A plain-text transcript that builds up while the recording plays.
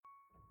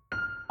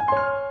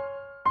Welcome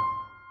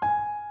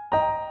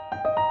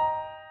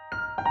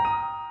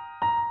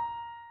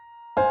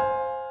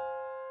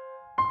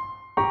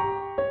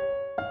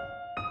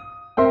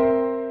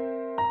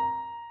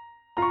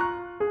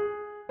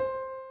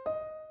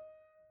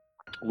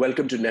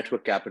to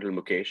Network Capital,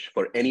 Mukesh.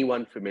 For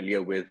anyone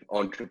familiar with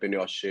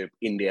entrepreneurship,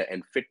 India,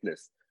 and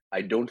fitness,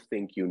 I don't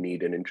think you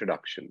need an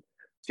introduction.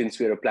 Since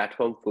we're a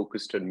platform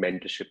focused on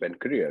mentorship and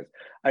careers,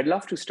 I'd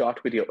love to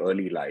start with your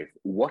early life.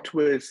 What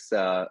was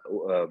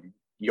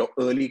your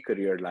early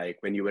career like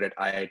when you were at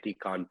IIT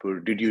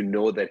Kanpur? Did you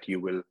know that you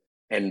will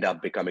end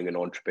up becoming an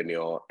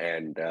entrepreneur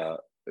and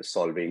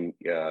solving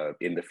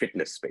in the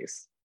fitness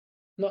space?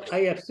 No,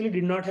 I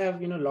absolutely did not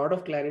have, a lot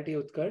of clarity,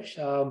 Utkarsh,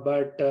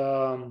 but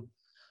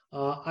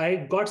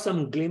I got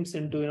some glimpse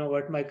into,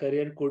 what my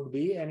career could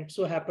be. And it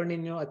so happened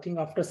I think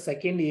after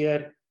second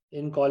year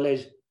in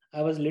college,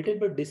 I was a little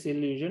bit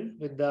disillusioned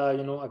with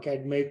the,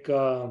 academic,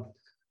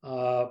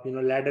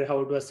 ladder, how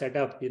it was set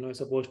up,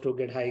 supposed to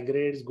get high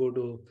grades, go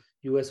to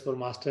US for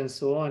master and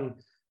so on.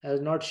 I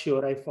was not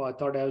sure. I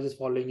thought I was just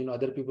following,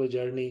 other people's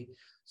journey.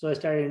 So I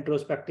started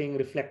introspecting,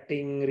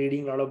 reflecting,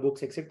 reading a lot of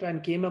books, etc.,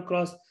 and came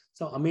across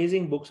some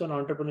amazing books on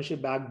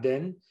entrepreneurship back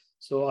then.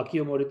 So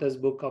Akio Morita's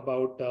book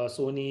about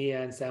Sony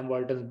and Sam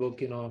Walton's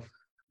book,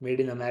 Made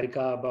in America,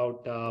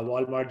 about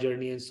Walmart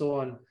journey and so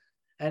on.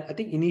 And I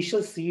think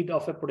initial seed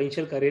of a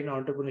potential career in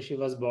entrepreneurship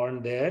was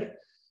born there.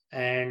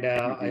 And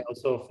I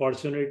also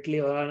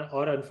fortunately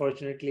or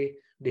unfortunately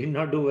did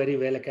not do very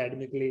well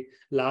academically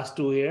last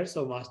 2 years.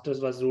 So masters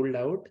was ruled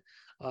out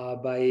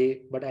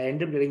but I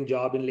ended up getting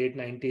job in late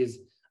 90s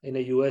in a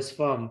US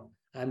firm,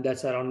 and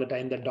that's around the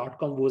time that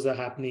dot-com woes are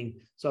happening.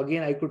 So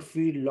again, I could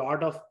feel a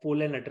lot of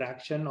pull and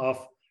attraction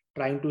of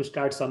trying to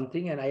start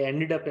something, and I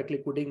ended up actually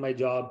quitting my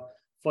job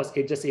first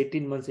just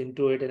 18 months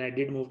into it, and I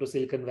did move to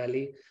Silicon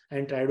Valley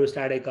and try to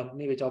start a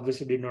company, which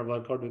obviously did not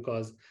work out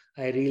because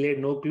I really had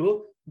no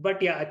clue.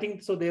 But yeah, I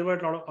think so there were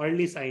a lot of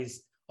early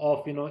signs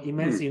of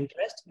immense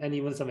interest and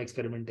even some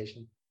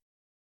experimentation.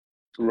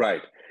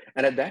 Right.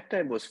 And at that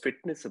time, was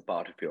fitness a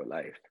part of your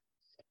life?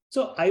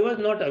 So I was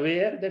not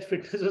aware that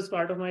fitness was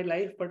part of my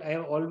life, but I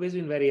have always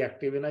been very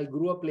active, and I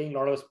grew up playing a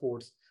lot of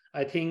sports.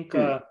 I think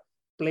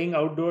playing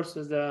outdoors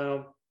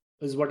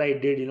is what I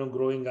did,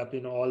 growing up,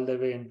 all the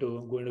way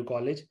into going to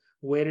college,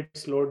 where it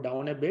slowed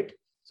down a bit.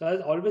 So I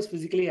was always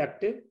physically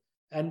active,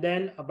 and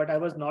then, but I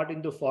was not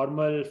into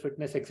formal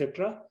fitness,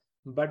 etc.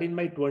 But in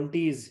my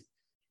 20s,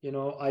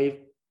 I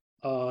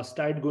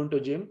started going to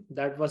gym.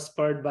 That was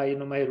spurred by,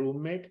 my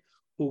roommate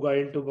who got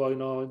into,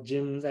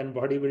 gyms and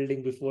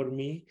bodybuilding before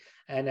me.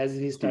 And as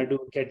he started to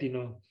get,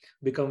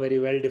 become very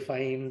well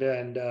defined,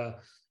 and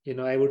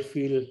I would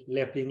feel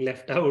being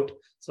left out.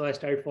 So I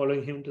started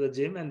following him to the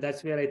gym, and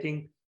that's where I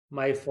think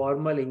my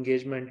formal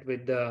engagement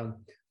with the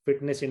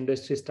fitness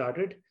industry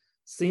started.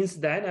 Since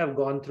then, I've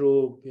gone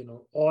through,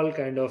 all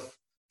kind of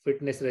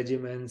fitness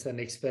regimens and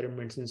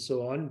experiments and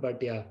so on.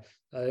 But yeah,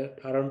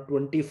 around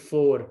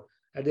 24,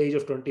 at the age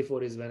of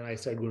 24 is when I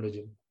started going to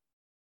gym.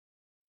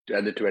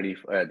 At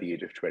the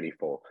age of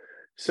 24.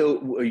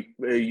 So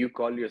you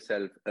call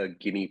yourself a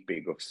guinea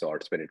pig of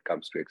sorts when it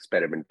comes to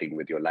experimenting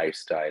with your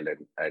lifestyle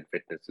and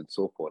fitness and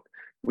so forth.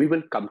 We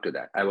will come to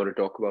that. I want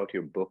to talk about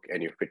your book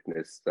and your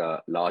fitness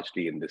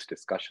largely in this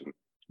discussion.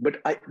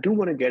 But I do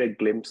want to get a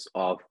glimpse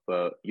of,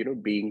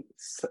 being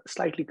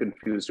slightly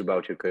confused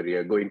about your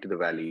career, going to the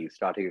valley,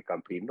 starting a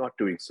company, not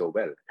doing so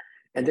well,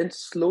 and then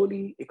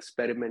slowly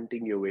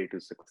experimenting your way to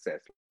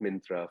success,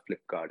 Myntra,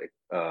 Flipkart,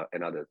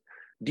 and others.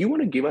 Do you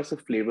want to give us a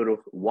flavor of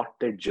what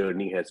that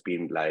journey has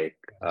been like,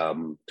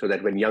 so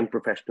that when young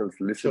professionals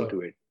listen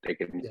to it, they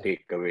can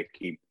take away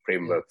key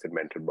frameworks and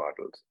mental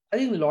models? I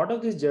think a lot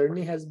of this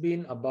journey has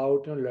been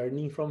about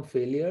learning from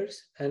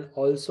failures and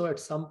also at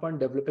some point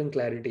developing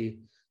clarity.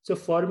 So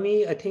for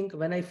me, I think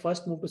when I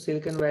first moved to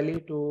Silicon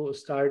Valley to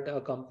start a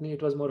company,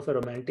 it was more of a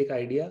romantic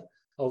idea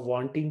of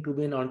wanting to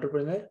be an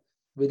entrepreneur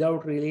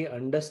without really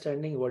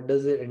understanding what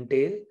does it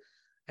entail.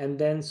 And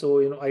then,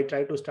 so, I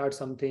tried to start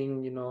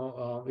something,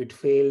 it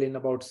failed in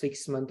about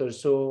 6 months or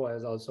so. I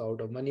was also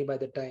out of money by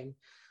the time.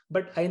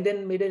 But I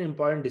then made an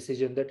important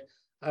decision that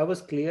I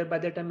was clear by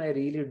the time I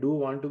really do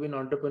want to be an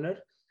entrepreneur.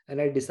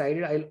 And I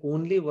decided I'll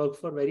only work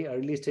for very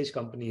early stage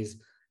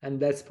companies. And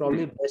that's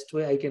probably the best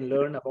way I can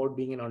learn about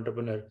being an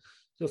entrepreneur.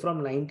 So from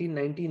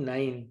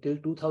 1999 till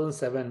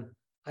 2007,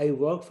 I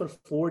worked for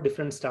 4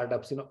 different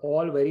startups,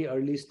 all very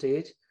early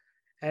stage,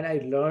 and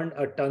I learned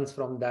a tons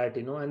from that,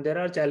 and there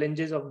are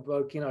challenges of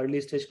working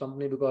early stage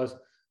company because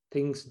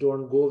things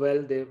don't go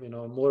well. They,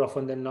 more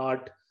often than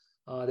not,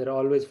 there are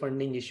always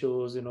funding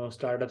issues,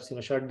 startups,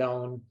 shut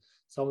down.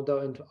 Some of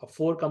the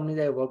 4 companies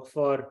I work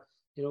for,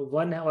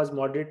 one was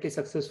moderately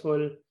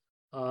successful,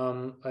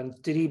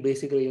 and 3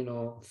 basically,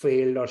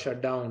 failed or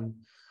shut down.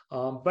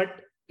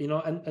 But,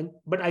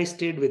 but I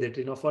stayed with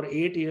it, for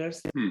 8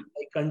 years.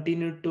 I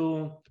continued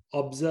to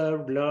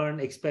observe, learn,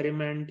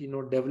 experiment,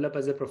 develop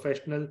as a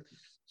professional.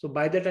 So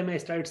by the time I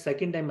started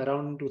second time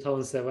around in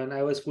 2007,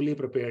 I was fully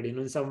prepared.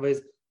 In some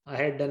ways, I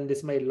had done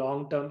this my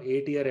long-term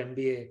 8-year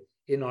MBA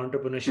in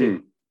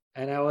entrepreneurship.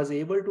 And I was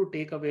able to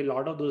take away a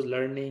lot of those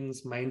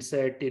learnings,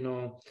 mindset,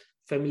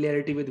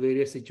 familiarity with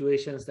various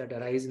situations that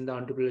arise in the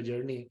entrepreneurial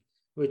journey,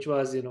 which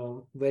was,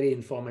 very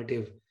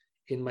informative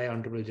in my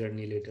entrepreneurial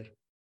journey later.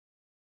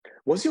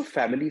 Was your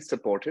family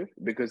supportive?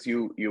 Because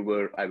you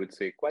were, I would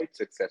say, quite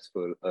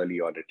successful early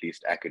on, at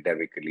least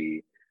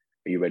academically.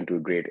 You went to a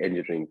great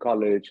engineering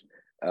college.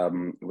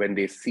 When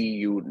they see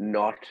you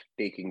not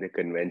taking the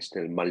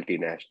conventional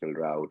multinational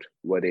route,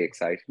 were they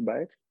excited by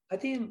it? I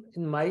think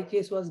in my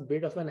case was a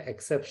bit of an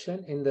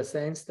exception in the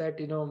sense that,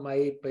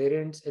 my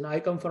parents, I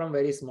come from a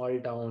very small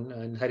town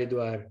in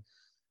Haridwar.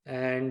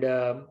 And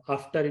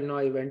after,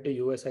 I went to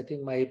US, I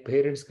think my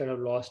parents kind of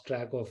lost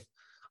track of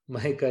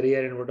my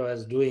career and what I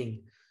was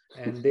doing.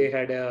 And they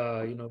had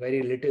a,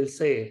 very little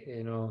say,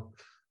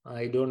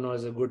 I don't know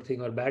as a good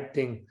thing or bad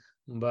thing,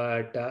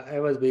 but I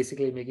was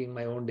basically making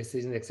my own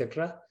decisions,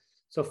 etc.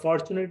 So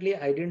fortunately,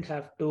 I didn't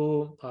have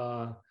to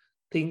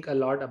think a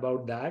lot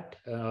about that.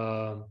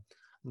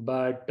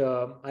 But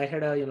I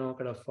had a,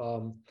 kind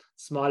of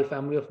small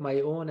family of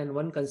my own. And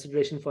one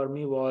consideration for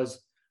me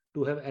was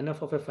to have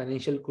enough of a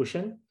financial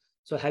cushion.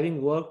 So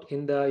having worked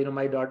in the,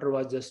 my daughter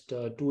was just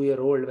 2 year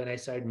old when I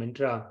started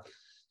Myntra.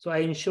 So I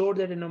ensured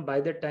that,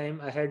 by the time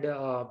I had,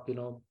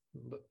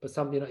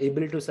 some,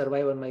 ability to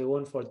survive on my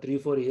own for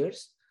 3-4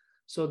 years.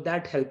 So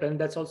that helped. And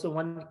that's also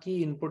one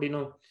key input,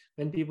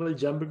 when people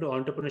jump into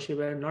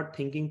entrepreneurship and not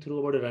thinking through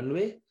about a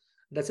runway,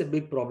 that's a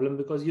big problem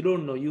because you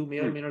don't know, you may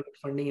or may not get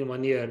funding in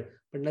 1 year,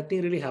 but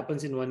nothing really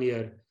happens in 1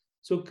 year.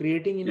 So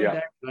creating, Yeah.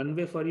 that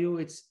runway for you,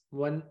 it's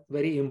one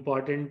very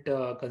important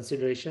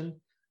consideration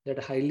that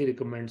I highly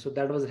recommend. So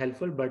that was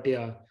helpful. But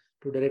yeah,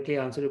 to directly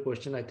answer your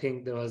question, I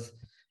think there was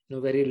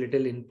very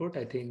little input.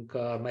 I think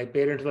my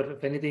parents were,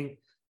 if anything,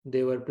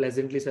 they were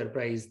pleasantly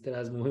surprised that I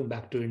was moving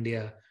back to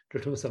India to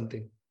do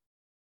something.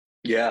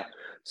 Yeah.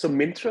 So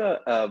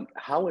Myntra,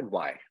 how and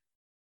why?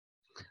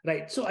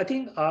 Right. So I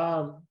think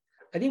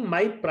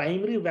my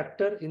primary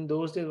vector in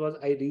those days was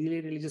I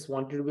really just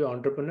wanted to be an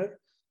entrepreneur.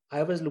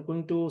 I was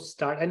looking to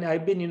start, and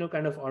I've been,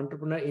 kind of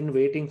entrepreneur in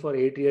waiting for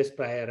 8 years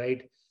prior,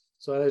 right?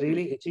 So I was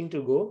really itching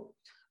to go.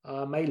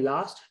 My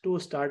last two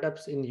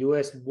startups in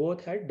US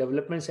both had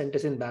development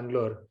centers in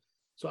Bangalore.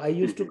 So I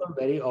used to come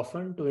very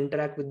often to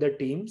interact with the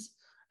teams.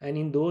 And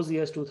in those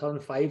years,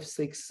 2005,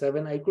 6,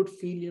 7, I could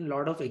feel a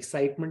lot of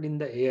excitement in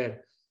the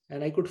air.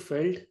 And I could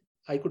feel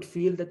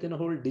that the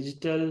whole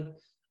digital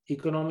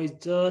economy is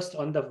just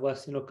on the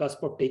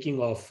cusp of taking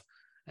off.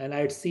 And I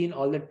had seen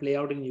all that play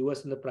out in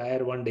US in the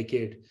prior 1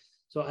 decade.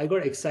 So I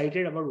got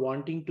excited about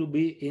wanting to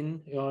be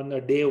in on a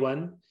day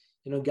one,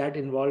 get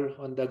involved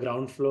on the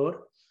ground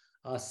floor.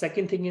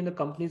 Second thing, in the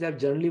companies I've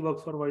generally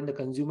worked for were in the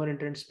consumer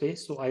intent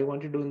space. So I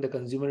wanted to do in the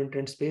consumer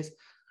intent space.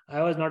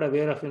 I was not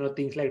aware of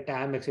things like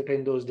TAM, etc.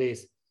 in those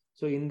days.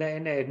 So in the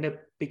end, I ended up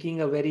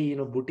picking a very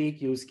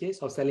boutique use case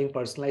of selling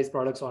personalized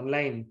products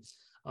online.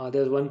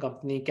 There was one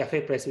company,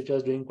 Cafe Press, which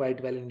was doing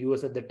quite well in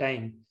US at the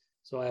time.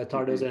 So I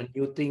thought it was a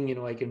new thing,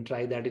 I can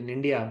try that in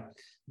India.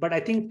 But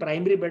I think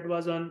primary bet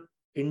was on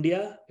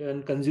India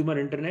and consumer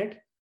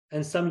internet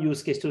and some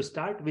use case to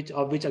start, which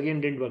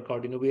again didn't work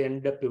out. We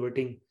ended up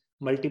pivoting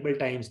multiple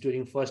times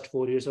during first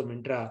 4 years of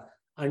Myntra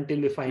until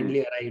we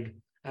finally arrived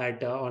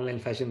at online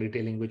fashion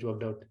retailing, which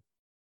worked out.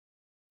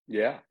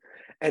 Yeah.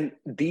 And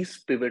these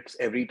pivots,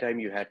 every time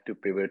you had to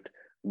pivot,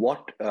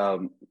 what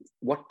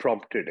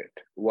prompted it?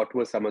 What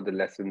were some of the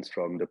lessons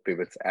from the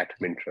pivots at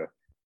Myntra?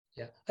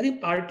 Yeah, I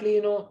think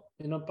partly,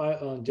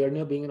 journey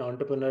of being an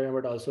entrepreneur and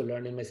what I also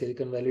learned in my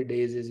Silicon Valley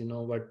days is,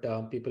 what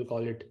people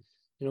call it,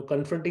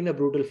 confronting the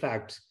brutal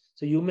facts.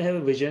 So you may have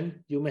a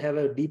vision, you may have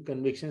a deep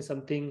conviction,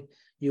 something,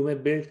 you may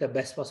build the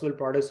best possible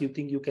products you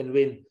think you can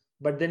win,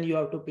 but then you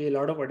have to pay a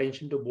lot of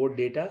attention to both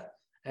data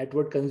at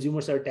what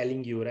consumers are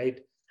telling you, right?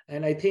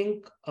 And I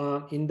think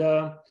in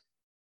the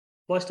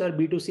first our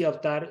B2C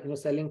avatar,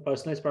 selling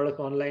personalized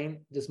products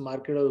online, this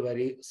market was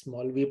very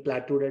small. We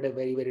plateaued at a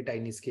very, very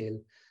tiny scale.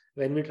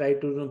 When we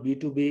tried to do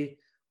B2B,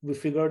 we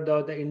figured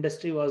out the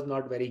industry was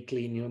not very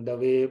clean, the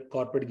way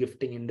corporate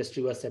gifting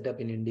industry was set up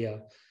in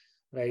India,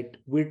 right?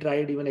 We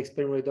tried even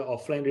experiment with the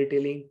offline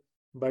retailing,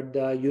 but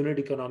the unit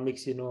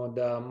economics,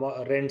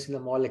 the rents in the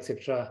mall,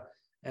 etc.,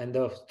 and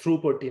the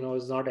throughput,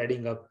 is not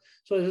adding up.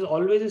 So there's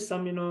always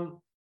some,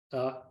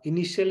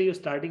 initially you're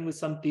starting with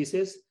some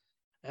thesis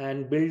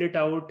and build it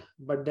out,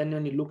 but then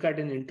when you look at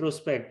an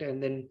introspect,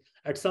 and then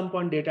at some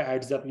point data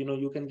adds up,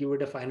 you can give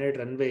it a finite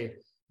runway,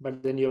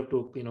 but then you have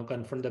to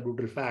confront the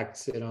brutal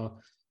facts,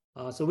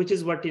 so which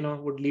is what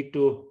would lead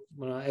to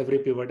every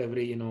pivot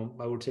every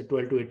I would say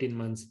 12 to 18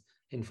 months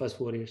in first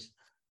 4 years.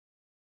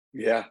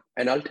 Yeah.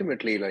 And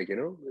ultimately,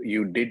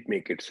 you did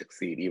make it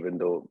succeed, even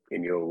though,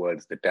 in your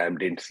words, the TAM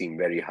didn't seem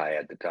very high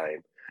at the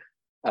time.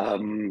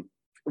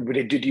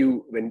 Did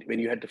you, when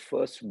you had the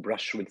first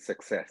brush with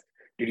success,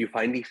 did you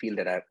finally feel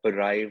that I've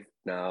arrived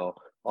now,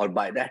 or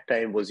by that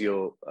time was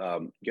your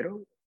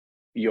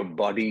your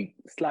body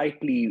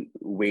slightly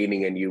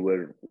waning and you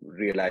were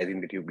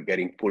realizing that you'd be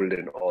getting pulled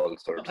in all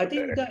sorts I of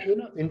think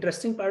directions? the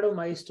interesting part of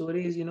my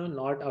story is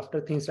not after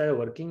things started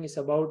working. It's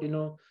about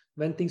when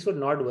when things were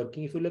not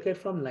working. If you look at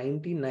from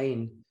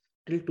 99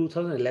 till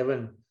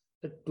 2011,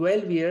 the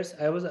 12 years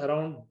I was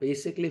around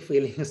basically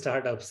failing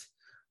startups.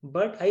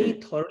 But I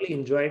thoroughly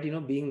enjoyed,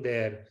 being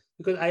there,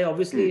 because I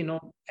obviously,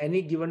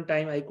 any given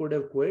time I could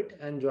have quit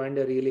and joined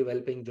a really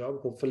well-paying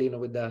job. Hopefully,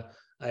 with the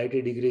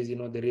IIT degrees,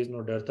 there is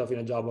no dearth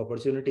of, job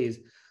opportunities.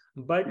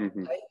 But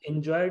I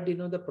enjoyed,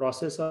 the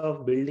process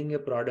of building a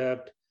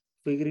product,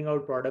 figuring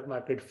out product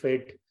market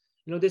fit.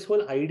 This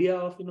whole idea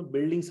of,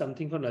 building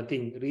something for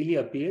nothing really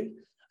appealed.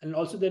 And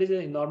also there is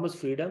an enormous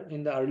freedom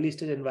in the early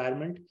stage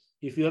environment.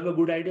 If you have a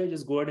good idea,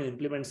 just go ahead and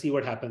implement, see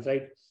what happens,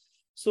 right?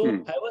 So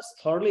I was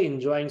thoroughly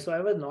enjoying. So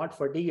I was not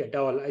fatigued at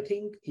all. I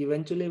think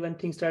eventually when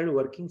things started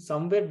working,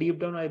 somewhere deep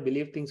down, I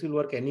believe things will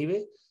work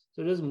anyway.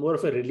 So it was more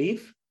of a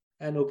relief.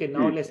 And okay,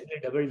 now let's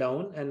really double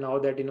down. And now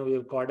that,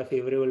 we've caught a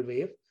favorable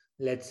wave,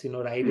 let's,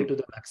 ride it to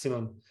the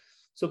maximum.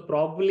 So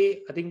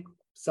probably, I think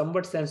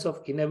somewhat sense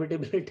of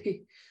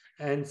inevitability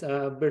and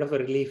a bit of a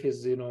relief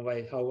is,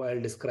 how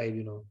I'll describe,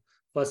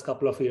 first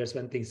couple of years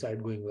when things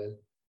started going well.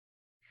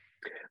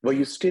 Were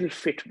you still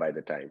fit by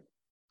the time?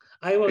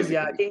 I was, physically?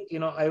 Yeah,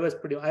 I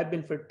think, I've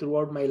been fit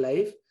throughout my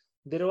life.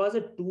 There was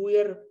a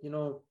 2-year,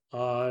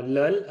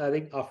 lull. I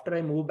think after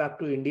I moved back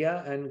to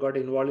India and got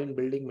involved in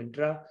building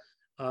Myntra,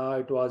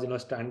 it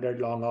was, standard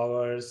long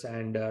hours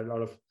and a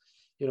lot of,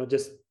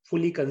 just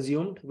fully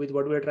consumed with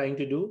what we were trying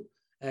to do.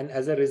 And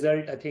as a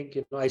result, I think,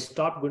 I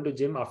stopped going to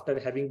gym after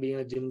having been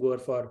a gym goer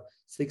for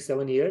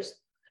 6-7 years.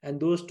 And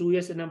those 2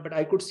 years, but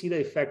I could see the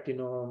effect,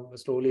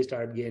 slowly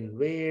started gaining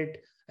weight,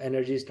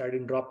 energy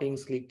started dropping,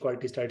 sleep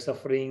quality started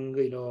suffering,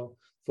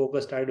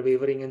 focus started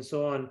wavering and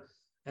so on.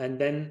 And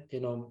then,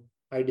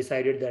 I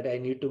decided that I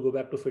need to go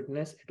back to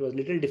fitness. It was a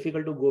little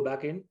difficult to go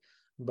back in,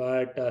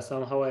 but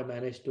somehow I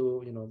managed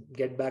to,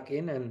 get back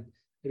in and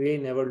really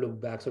never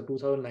look back. So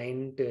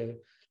 2009 to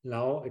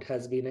now, it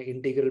has been an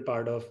integral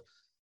part of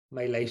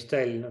my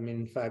lifestyle. I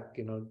mean, in fact,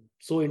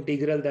 so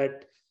integral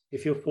that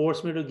if you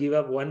force me to give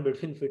up one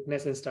between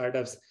fitness and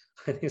startups,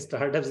 I think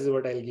startups is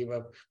what I'll give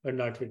up, but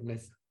not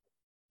fitness.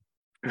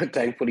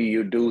 Thankfully,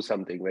 you do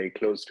something very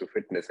close to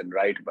fitness and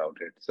write about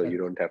it, so you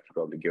don't have to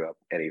probably give up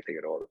anything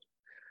at all.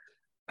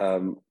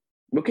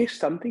 Mukesh,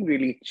 something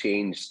really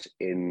changed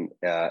in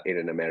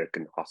an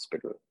American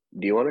hospital.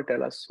 Do you want to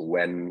tell us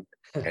when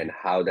and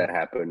how that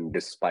happened,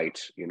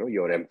 despite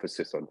your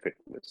emphasis on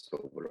fitness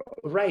overall?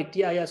 Right.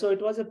 Yeah. So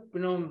it was a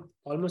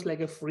almost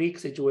like a freak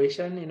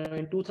situation.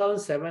 In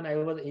 2007, I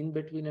was in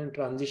between a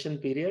transition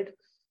period.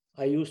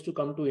 I used to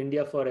come to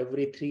India for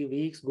every 3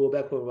 weeks, go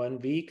back for 1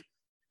 week.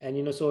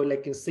 And, so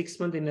like in 6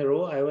 months in a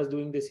row, I was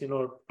doing this,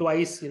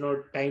 twice,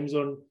 time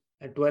zone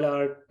and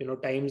 12-hour,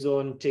 time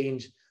zone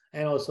change,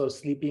 and also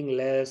sleeping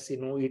less,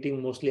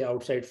 eating mostly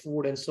outside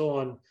food and so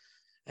on.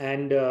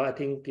 And I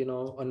think,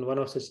 on one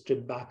of such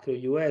trip back to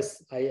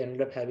US, I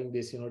ended up having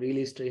this,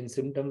 really strange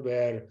symptom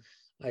where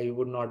I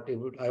was not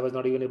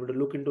even able to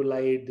look into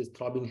light, this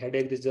throbbing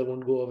headache, this just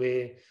won't go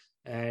away,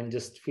 and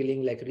just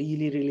feeling like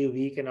really, really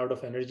weak and out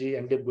of energy,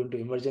 ended up going to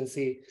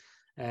emergency.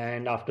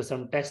 And after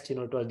some tests,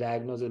 it was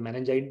diagnosed with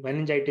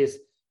meningitis,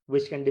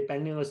 which can,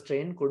 depending on the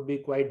strain, could be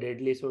quite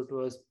deadly. So it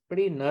was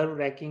pretty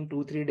nerve-wracking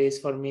 2-3 days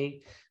for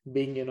me,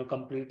 being,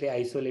 completely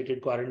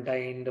isolated,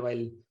 quarantined,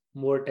 while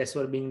more tests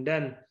were being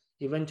done.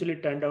 Eventually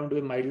turned out to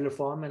be milder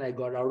form and I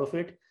got out of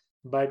it.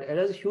 But it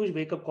was a huge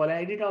wake-up call.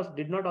 I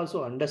did not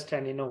also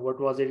understand,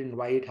 what was it and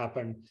why it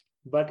happened.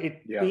 But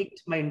it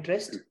piqued my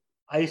interest.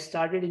 I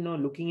started,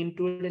 looking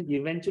into it, and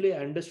eventually I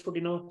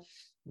understood,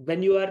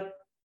 when you are,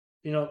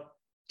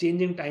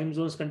 changing time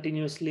zones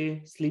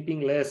continuously,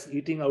 sleeping less,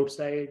 eating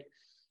outside,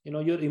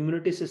 your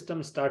immunity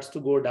system starts to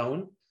go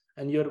down,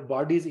 and your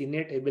body's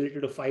innate ability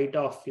to fight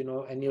off,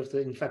 any of the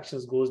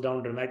infections goes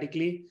down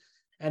dramatically.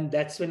 And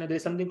that's when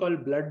there's something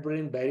called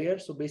blood-brain barrier.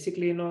 So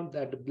basically,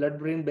 that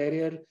blood-brain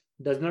barrier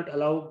does not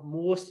allow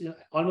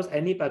almost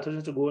any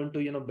pathogens to go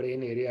into,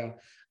 brain area,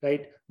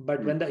 right?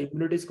 But when the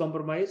immunity is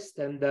compromised,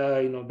 then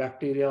the,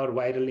 bacteria or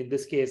viral, in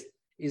this case,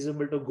 is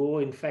able to go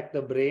infect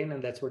the brain.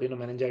 And that's what,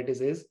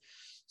 meningitis is.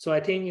 So I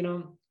think,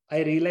 I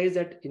realized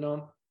that,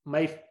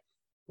 my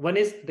one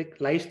is the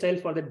lifestyle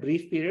for that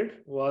brief period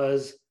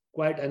was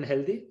quite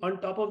unhealthy. On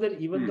top of that,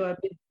 even though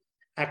I've been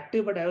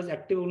active, but I was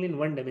active only in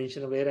one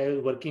dimension where I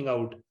was working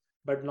out,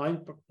 but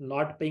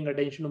not paying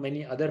attention to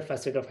many other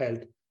facets of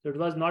health. So it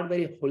was not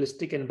very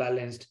holistic and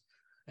balanced.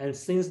 And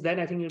since then,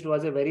 I think it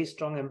was a very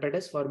strong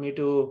impetus for me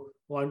to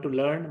want to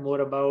learn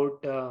more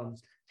about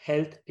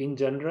health in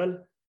general,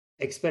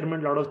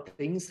 experiment a lot of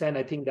things. And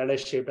I think that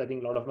has shaped, a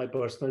lot of my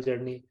personal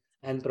journey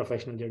and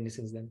professional journey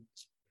since then.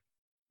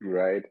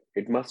 Right.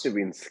 It must have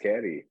been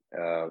scary.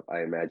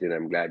 I imagine.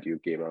 I'm glad you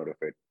came out of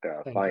it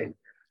fine.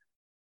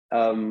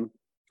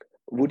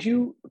 Would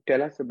you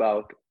tell us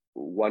about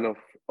one of,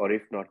 or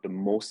if not the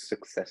most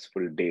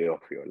successful day of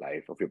your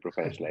life, of your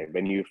professional life,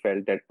 when you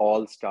felt that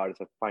all stars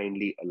are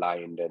finally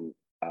aligned, and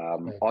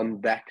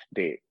on that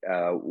day,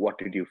 what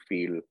did you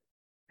feel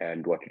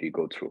and what did you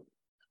go through?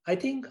 I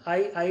think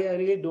I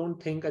really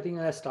don't think, I think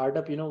in a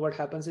startup, what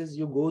happens is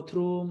you go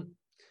through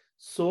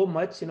so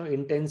much,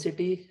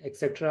 intensity,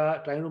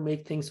 etc., trying to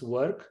make things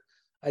work.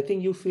 I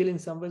think you feel in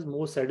some ways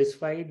more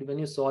satisfied when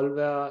you solve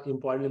a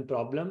important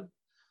problem,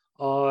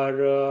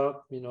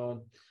 or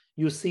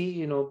you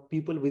see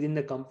people within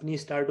the company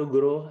start to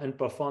grow and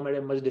perform at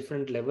a much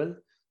different level.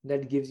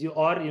 That gives you,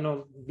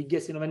 or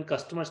biggest, when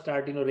customers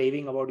start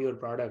raving about your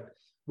product,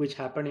 which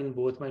happened in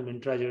both my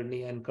Myntra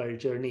journey and Cult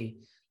journey.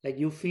 Like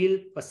you feel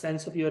a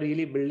sense of you're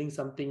really building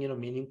something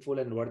meaningful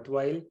and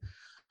worthwhile.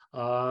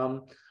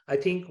 I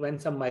think when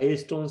some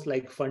milestones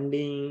like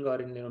funding, or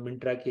in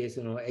Myntra case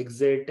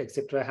exit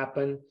etc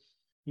happen,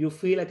 you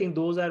feel, I think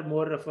those are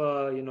more of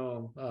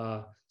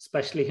a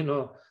especially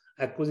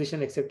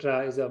acquisition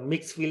etc is a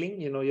mixed feeling.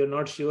 You're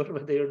not sure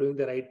whether you're doing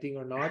the right thing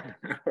or not.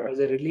 There's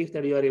a relief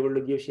that you are able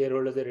to give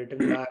shareholders a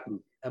return back,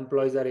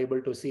 employees are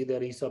able to see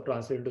their ESOP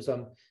translate into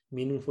some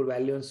meaningful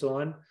value and so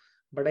on.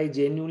 But I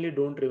genuinely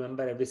don't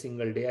remember every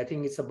single day. I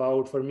think it's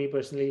about, for me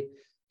personally,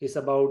 it's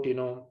about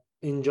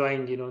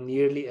enjoying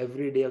nearly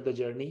every day of the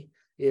journey,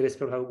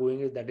 irrespective of how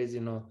going is. That is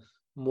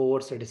more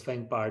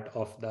satisfying part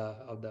of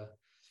the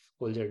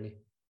whole journey.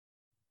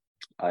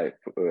 I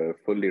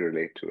fully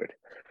relate to it.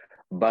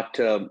 But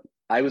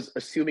I was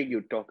assuming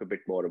you'd talk a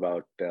bit more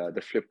about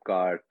the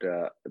Flipkart,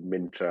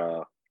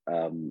 Myntra.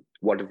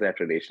 What is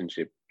that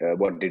relationship?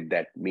 What did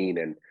that mean,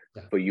 and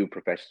for you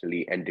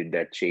professionally? And did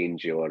that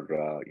change your,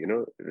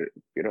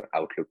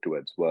 outlook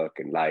towards work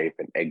and life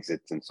and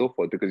exits and so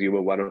forth? Because you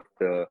were one of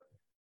the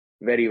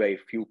very, very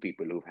few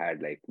people who've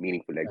had like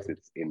meaningful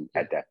exits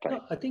at that time.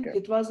 No, I think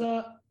it was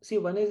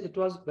one is it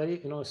was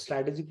very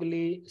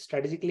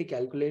strategically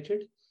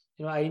calculated.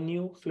 I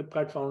knew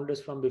Flipkart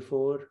founders from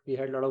before. We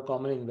had a lot of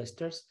common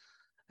investors,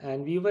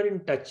 and we were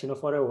in touch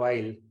for a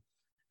while.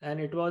 And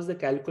it was the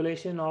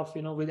calculation of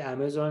with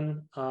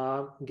Amazon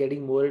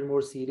getting more and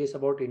more serious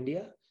about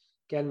India,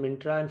 can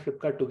Myntra and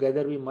Flipkart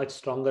together be much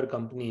stronger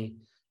company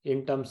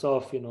in terms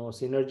of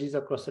synergies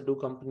across the two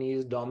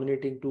companies,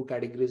 dominating two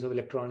categories of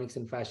electronics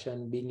and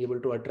fashion, being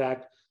able to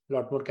attract a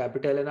lot more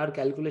capital. And our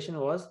calculation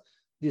was,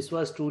 this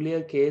was truly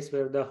a case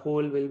where the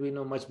whole will be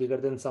much bigger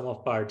than sum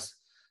of parts.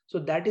 So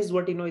that is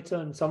what it's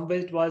in some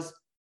ways it was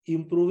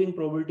improving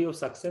probability of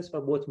success for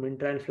both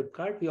Myntra and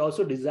Flipkart. We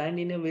also designed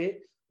in a way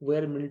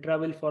where Myntra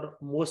will, for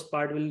most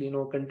part,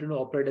 will continue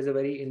to operate as a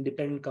very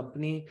independent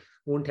company,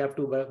 won't have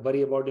to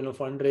worry about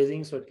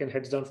fundraising, so it can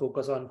heads down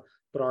focus on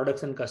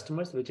products and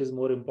customers, which is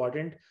more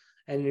important.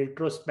 And in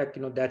retrospect,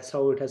 that's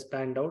how it has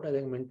panned out. I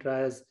think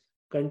Myntra has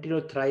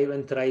continued to thrive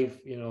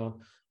in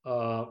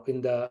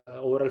the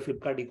overall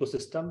Flipkart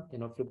ecosystem.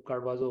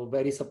 Flipkart was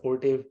very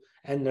supportive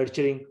and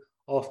nurturing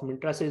of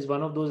Myntra. So it's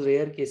one of those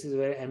rare cases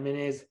where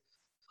M&As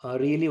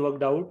really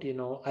worked out.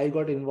 I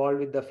got involved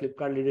with the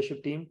Flipkart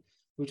leadership team,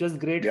 which was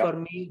great for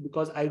me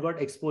because I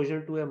got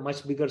exposure to a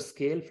much bigger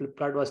scale.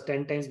 Flipkart was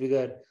 10 times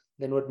bigger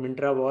than what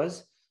Myntra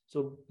was.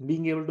 So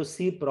being able to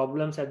see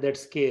problems at that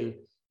scale,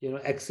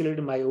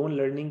 accelerated my own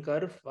learning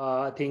curve,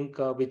 I think,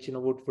 which,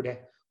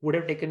 would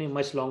have taken me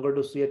much longer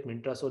to see at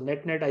Myntra. So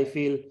net, I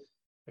feel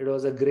it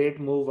was a great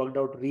move, worked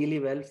out really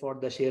well for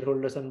the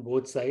shareholders on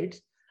both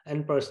sides.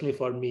 And personally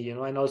for me,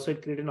 and also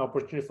it created an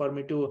opportunity for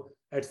me to,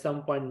 at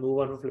some point, move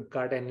on from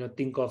Flipkart and,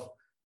 think of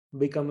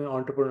becoming an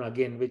entrepreneur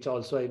again, which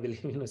also I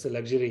believe is a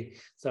luxury.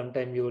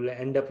 Sometime you will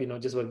end up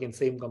just working in the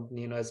same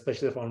company,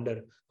 especially the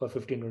founder, for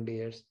 15-20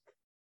 years.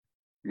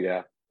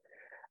 Yeah.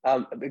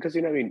 Because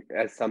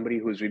as somebody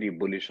who's really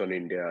bullish on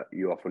India,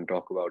 you often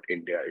talk about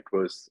India. It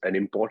was an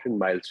important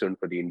milestone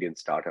for the Indian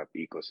startup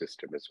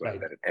ecosystem as well,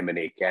 that an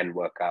M&A can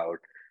work out.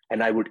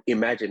 And I would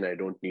imagine, I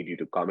don't need you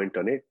to comment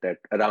on it, that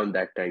around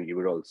that time you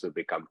would also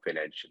become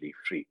financially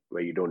free,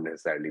 where you don't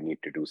necessarily need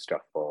to do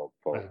stuff for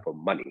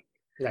money.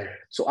 Right.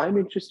 So I'm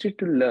interested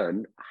to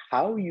learn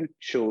how you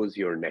chose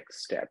your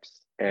next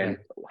steps and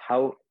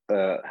how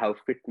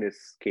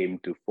fitness came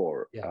to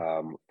fore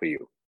for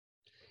you.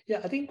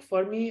 Yeah, I think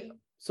for me,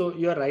 so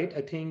you're right.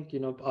 I think,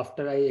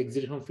 after I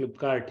exited from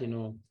Flipkart,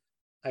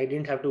 I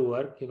didn't have to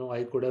work.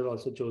 I could have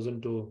also chosen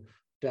to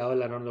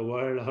travel around the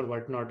world or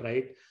whatnot,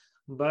 right?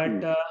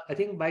 But I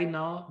think by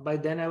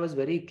then I was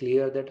very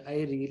clear that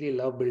I really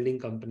love building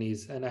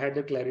companies. And I had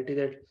the clarity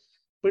that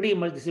pretty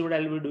much this is what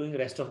I'll be doing the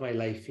rest of my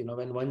life.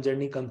 When one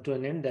journey comes to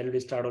an end, that will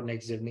start on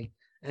next journey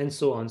and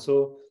so on.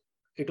 So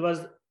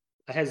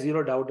I had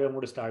zero doubt that I'm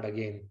going to start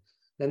again.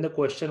 Then the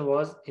question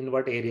was, in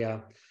what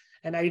area?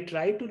 And I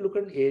tried to look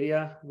at an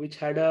area which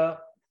had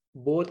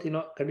both, kind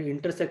of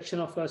intersection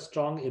of a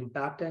strong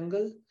impact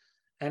angle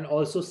and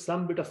also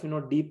some bit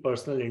of, deep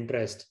personal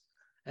interest.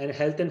 And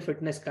health and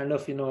fitness kind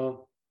of,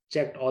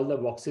 checked all the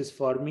boxes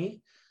for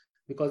me.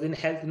 Because in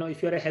health,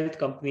 if you're a health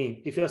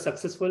company, if you're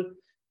successful,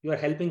 you are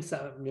helping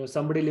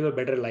somebody live a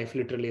better life,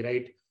 literally,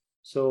 right?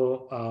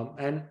 So,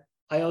 and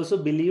I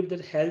also believe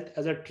that health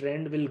as a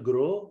trend will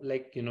grow.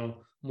 Like,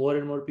 more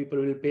and more people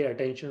will pay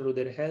attention to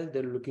their health.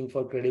 They're looking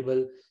for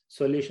credible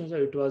solutions. So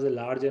it was a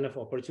large enough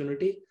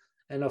opportunity.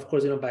 And of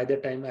course, by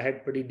that time I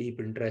had pretty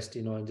deep interest,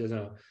 just,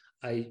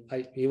 I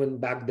even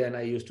back then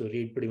I used to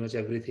read pretty much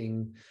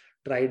everything,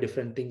 try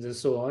different things and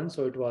so on.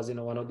 So it was,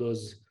 one of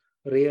those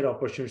rare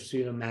opportunities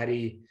to,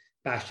 marry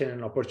passion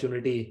and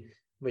opportunity,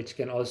 which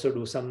can also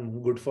do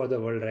some good for the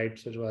world, right?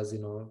 So it was,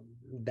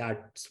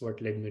 that's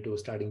what led me to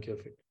starting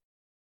CureFit.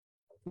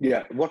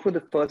 Yeah. What were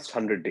the first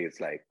 100 days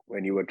like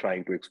when you were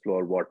trying to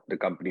explore what the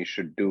company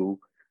should do?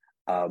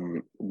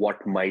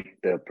 What might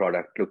the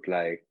product look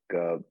like?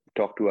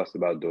 Talk to us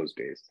about those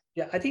days.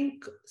 Yeah, I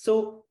think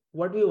so.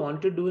 What we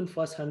want to do in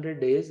first 100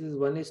 days is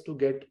one is to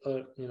get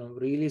a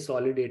really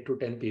solid 8 to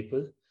 10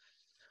 people.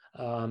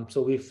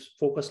 So we've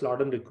focused a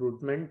lot on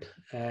recruitment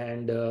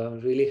and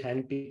really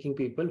handpicking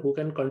people who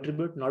can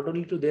contribute not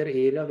only to their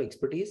area of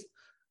expertise,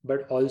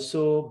 but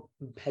also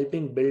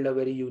helping build a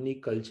very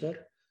unique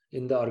culture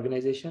in the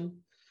organization.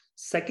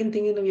 Second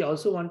thing, we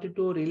also wanted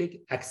to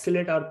really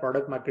accelerate our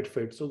product market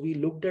fit. So we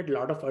looked at a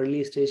lot of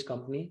early stage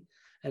company,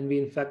 and we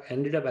in fact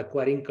ended up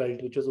acquiring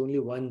Cult, which was only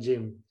one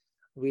gym.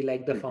 We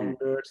like the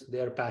founders,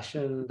 their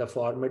passion, the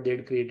format they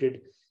had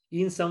created.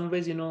 In some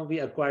ways, we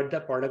acquired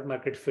the product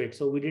market fit,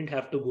 so we didn't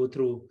have to go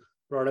through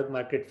product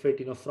market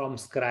fit, from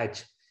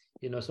scratch.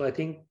 So I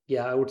think,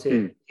 yeah, I would say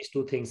these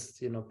two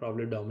things,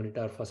 probably dominate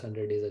our first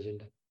 100 days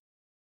agenda.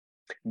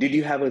 Did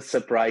you have a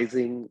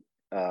surprising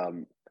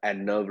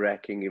and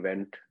nerve-wracking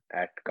event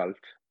at Cult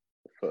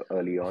for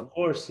early on? Of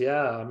course,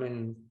 yeah. I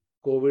mean,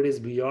 COVID is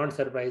beyond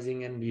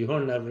surprising and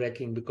beyond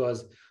nerve-wracking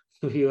because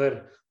we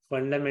were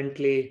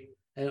fundamentally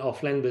an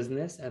offline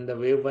business, and the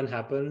wave one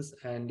happens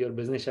and your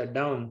business shut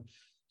down.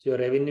 So your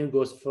revenue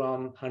goes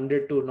from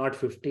 100 to not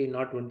 50,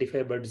 not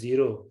 25, but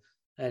zero.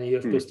 And you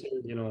have to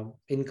still,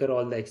 incur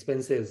all the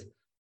expenses.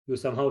 You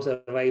somehow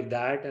survive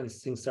that and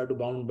things start to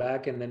bounce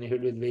back, and then you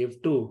hit with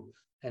wave two.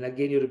 And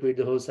again, you repeat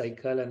the whole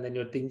cycle, and then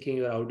you're thinking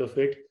you're out of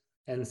it.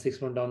 And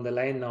 6 months down the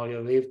line, now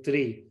you're wave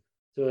three.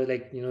 So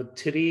like,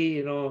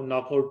 three,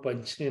 knockout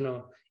punch, in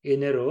a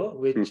row,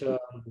 which, so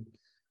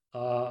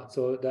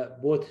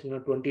that both,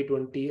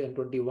 2020 and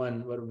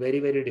 21 were very,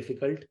 very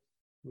difficult.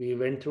 We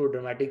went through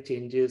dramatic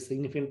changes,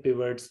 significant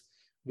pivots.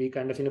 We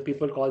kind of,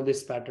 people call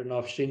this pattern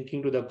of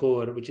shrinking to the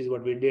core, which is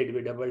what we did.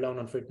 We doubled down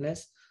on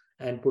fitness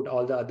and put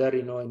all the other,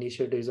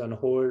 initiatives on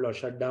hold or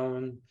shut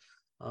down.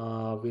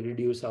 We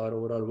reduced our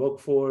overall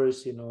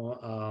workforce,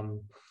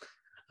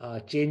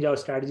 change our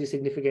strategy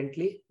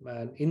significantly.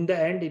 And in the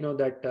end,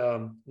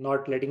 that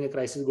not letting a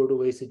crisis go to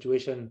waste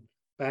situation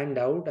panned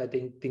out. I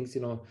think things,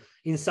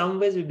 in some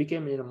ways we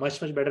became a much,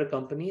 much better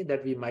company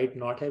that we might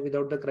not have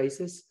without the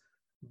crisis.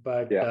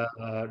 But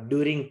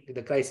during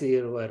the crisis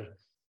year were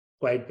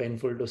quite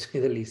painful to say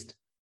the least.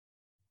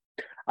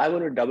 I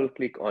want to double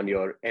click on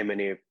your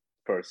M&A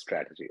first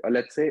strategy, or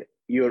let's say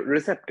you're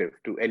receptive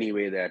to any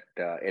way that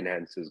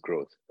enhances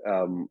growth.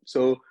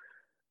 So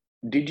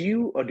did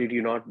you or did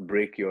you not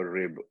break your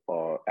rib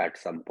or at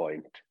some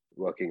point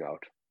working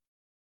out?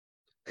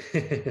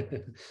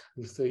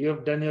 So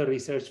you've done your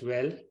research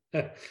well.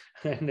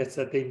 And that's,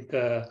 I think,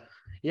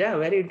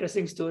 very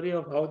interesting story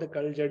of how the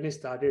Cult journey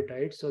started,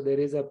 right? So there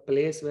is a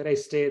place where I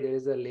stay, there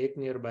is a lake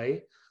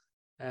nearby.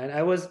 And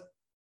I was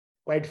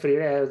quite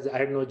free. I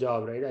had no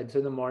job, right? And so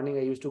in the morning,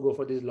 I used to go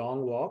for these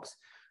long walks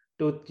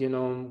to,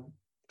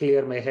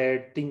 clear my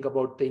head, think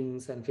about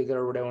things and figure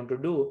out what I want to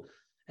do.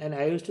 And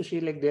I used to see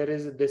like there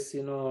is this,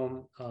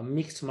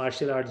 mixed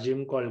martial arts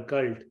gym called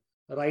Cult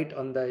right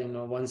on the,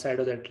 one side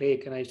of that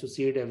lake. And I used to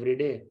see it every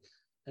day.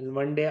 And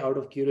one day out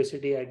of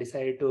curiosity, I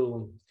decided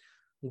to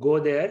go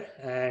there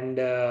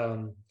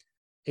and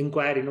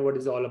inquire, what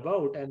it's all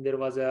about. And there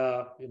was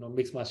a,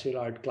 mixed martial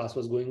art class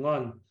was going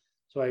on.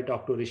 So I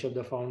talked to Rishabh,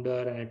 the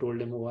founder, and I told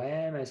him who I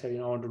am. I said,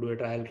 I want to do a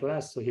trial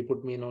class. So he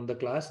put me in on the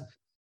class.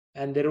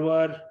 And they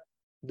were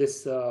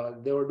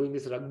doing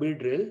this rugby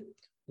drill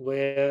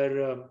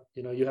where,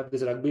 you have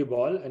this rugby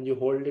ball and you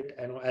hold it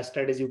as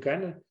tight as you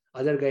can.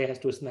 Other guy has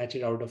to snatch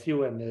it out of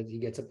you and he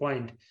gets a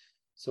point.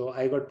 So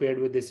I got paired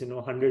with this,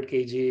 100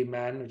 kg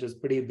man, which was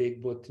pretty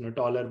big, both,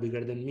 taller,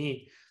 bigger than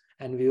me.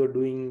 And we were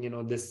doing,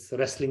 this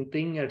wrestling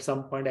thing. At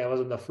some point, I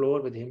was on the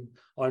floor with him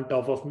on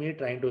top of me,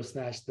 trying to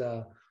snatch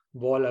the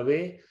ball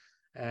away,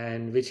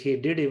 and which he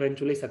did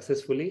eventually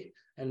successfully.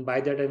 And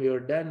by the time we were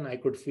done, I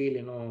could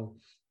feel,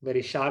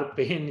 very sharp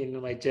pain in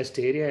my chest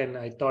area. And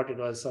I thought it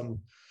was some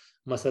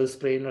muscle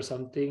sprain or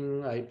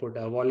something. I put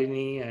a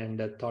Volini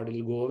and I thought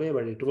it'll go away,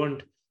 but it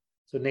won't.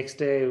 So next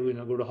day,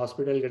 go to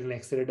hospital, get an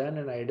X-ray done,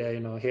 and I had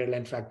a,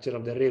 hairline fracture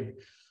of the rib.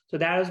 So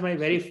that was my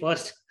very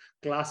first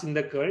class in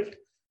the Cult.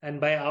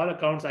 And by all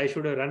accounts, I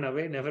should have run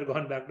away, never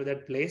gone back to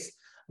that place.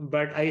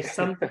 But I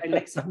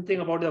like something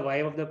about the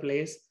vibe of the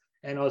place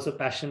and also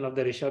passion of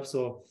the Rishabh.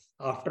 So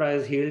after I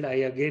was healed, I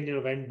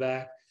again, went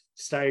back,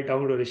 started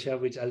talking to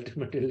Rishabh, which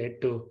ultimately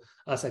led to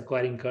us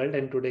acquiring Cult.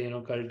 And today,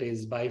 Cult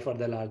is by far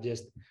the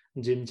largest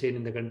gym chain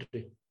in the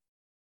country.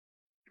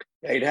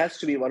 It has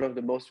to be one of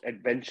the most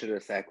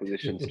adventurous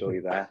acquisition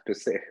stories, I have to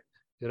say.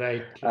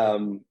 Right.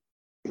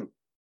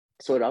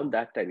 So around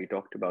that time, you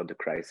talked about the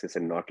crisis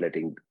and not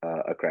letting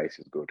a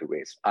crisis go to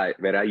waste.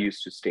 Where I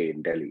used to stay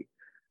in Delhi,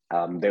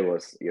 there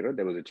was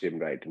a gym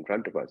right in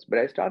front of us. But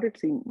I started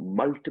seeing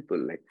multiple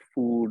like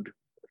food,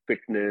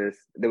 fitness.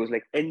 There was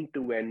like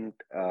end-to-end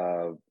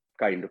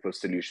kind of a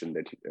solution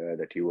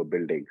that you were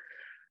building.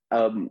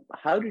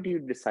 How did you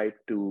decide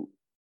to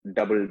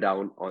double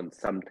down on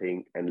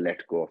something and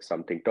let go of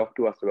something. Talk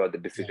to us about the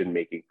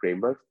decision-making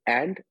frameworks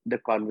and the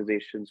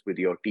conversations with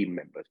your team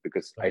members,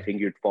 because I think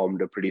you'd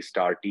formed a pretty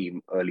star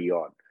team early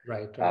on,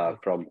 Right.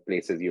 from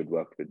places you'd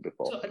worked with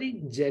before. So I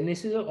think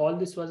genesis of all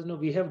this was,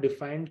 we have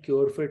defined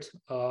CureFit's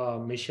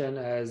mission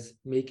as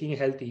making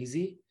health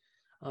easy,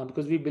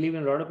 because we believe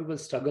in a lot of people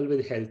struggle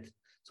with health.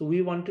 So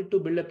we wanted to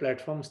build a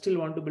platform, still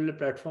want to build a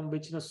platform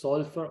which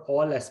solves for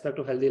all aspects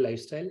of healthy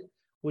lifestyle,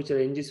 which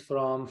ranges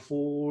from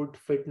food,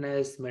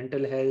 fitness,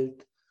 mental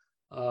health,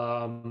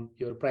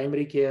 your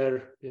primary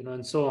care,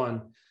 and so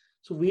on.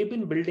 So we've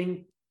been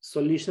building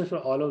solutions for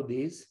all of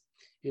these,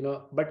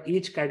 but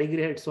each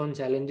category had its own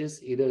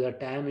challenges, either the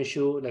TAM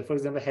issue, like for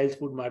example, health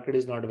food market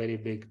is not very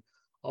big,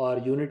 or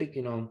unit,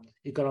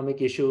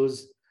 economic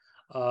issues,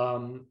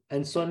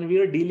 and so on. We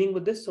were dealing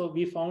with this. So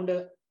we found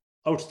a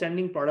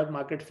outstanding product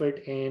market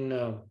fit in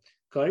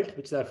Cult,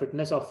 which is our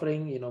fitness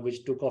offering,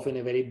 which took off in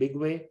a very big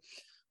way.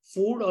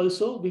 Food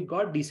also, we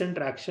got decent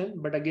traction,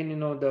 but again,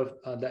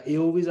 the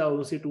AOVs are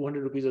obviously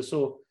 200 rupees or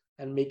so,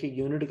 and making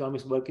unit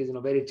economics work is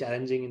very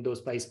challenging in those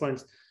price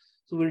points.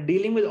 So we're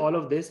dealing with all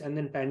of this, and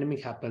then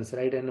pandemic happens,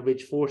 right? And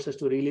which forced us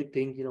to really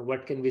think,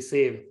 what can we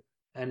save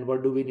and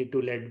what do we need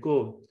to let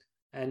go?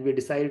 And we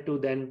decided to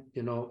then,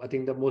 I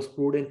think the most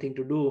prudent thing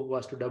to do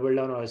was to double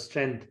down on our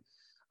strength.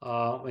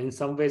 In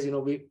some ways,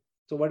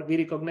 so what we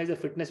recognize the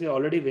fitness, we're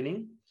already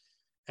winning,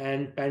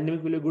 and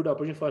pandemic will be a good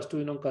opportunity for us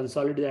to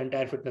consolidate the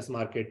entire fitness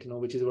market,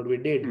 which is what we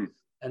did.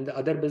 And the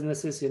other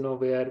businesses,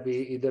 where we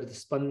either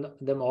spun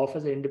them off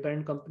as an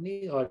independent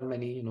company, or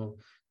many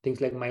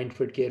things like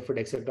MindFit, CareFit,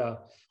 etc.,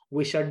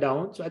 we shut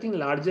down. So I think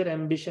larger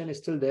ambition is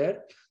still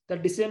there.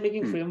 That decision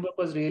making framework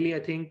was really, I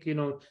think,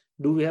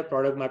 do we have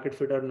product market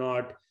fit or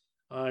not?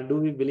 Do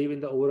we believe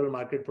in the overall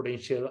market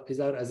potential? Is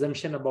our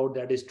assumption about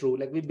that is true?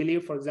 Like we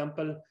believe, for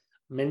example,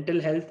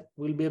 mental health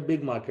will be a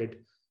big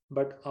market,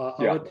 but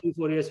our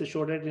 3-4 years we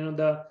showed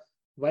that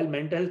while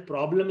mental health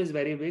problem is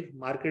very big,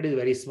 market is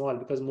very small,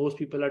 because most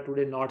people are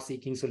today not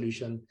seeking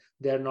solution.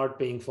 They are not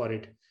paying for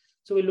it.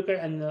 So we look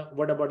at, and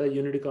what about the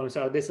unit economics?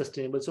 Are they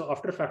sustainable? So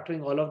after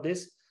factoring all of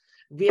this,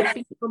 we have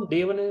been from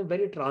day one a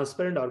very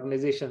transparent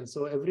organization.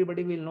 So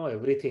everybody will know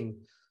everything.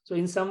 So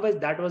in some ways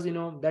that was,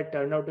 that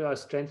turned out to our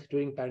strength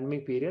during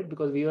pandemic period,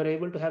 because we were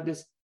able to have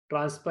this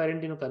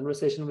transparent,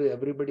 conversation with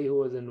everybody who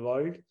was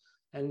involved.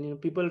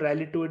 And people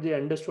rallied to it. They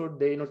understood.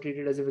 They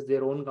treated it as if it's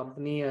their own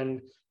company, and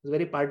it was a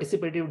very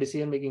participative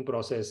decision-making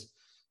process.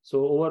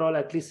 So overall,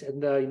 at least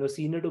at the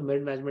senior to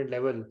mid-management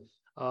level,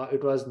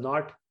 it was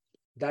not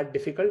that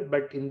difficult.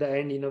 But in the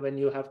end, when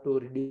you have to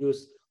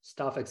reduce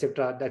staff,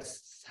 etc., that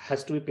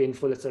has to be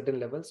painful at a certain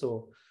level.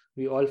 So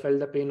we all felt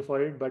the pain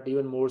for it, but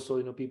even more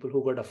so, people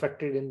who got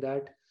affected in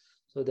that.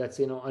 So that's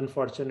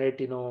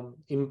unfortunate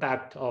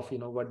impact of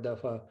what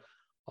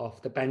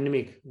of the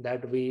pandemic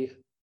that we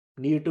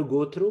need to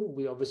go through.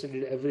 We obviously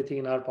did everything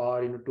in our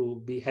power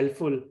to be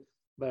helpful,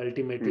 but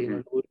ultimately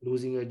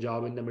losing your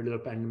job in the middle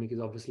of pandemic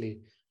is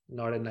obviously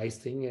not a nice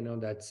thing.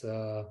 That's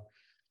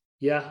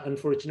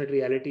unfortunate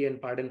reality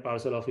and part and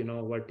parcel of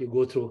what you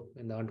go through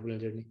in the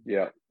entrepreneurial journey.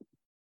 Yeah,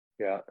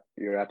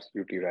 you're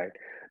absolutely right.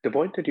 The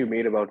point that you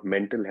made about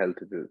mental health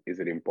is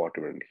an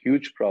important and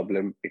huge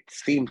problem. It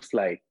seems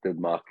like the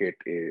market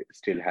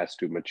still has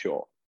to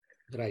mature.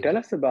 Right. Tell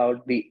us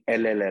about the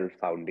LLL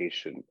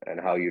Foundation and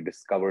how you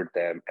discovered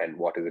them and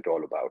what is it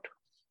all about?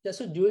 Yeah,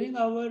 so during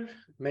our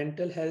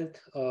mental health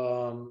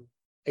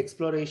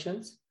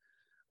explorations,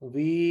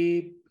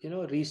 we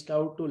reached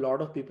out to a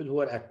lot of people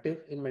who are active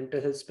in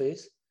mental health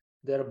space.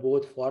 There are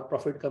both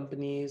for-profit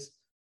companies,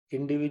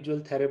 individual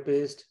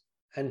therapists,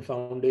 and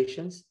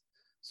foundations.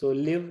 So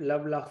Live,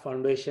 Love, Laugh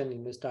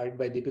Foundation, started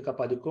by Deepika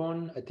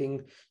Padukone. I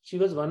think she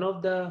was one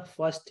of the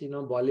first,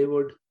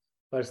 Bollywood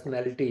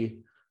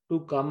personality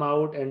to come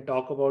out and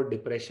talk about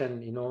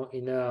depression,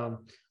 in a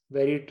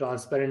very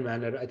transparent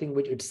manner. I think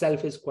which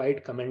itself is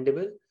quite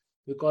commendable,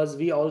 because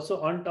we also,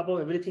 on top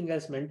of everything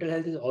else, mental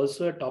health is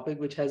also a topic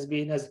which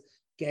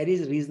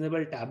carries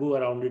reasonable taboo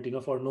around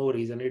it, for no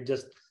reason. It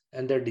just,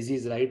 and the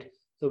disease, right?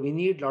 So we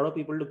need a lot of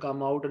people to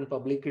come out and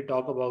publicly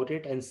talk about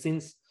it. And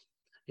since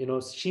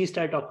she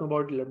started talking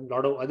about a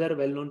lot of other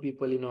well-known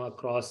people,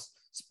 across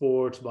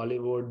sports,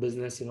 Bollywood,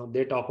 business,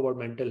 they talk about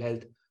mental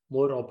health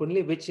more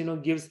openly, which,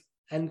 gives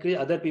encourage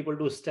other people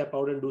to step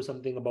out and do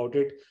something about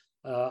it.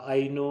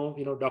 I know,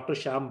 Dr.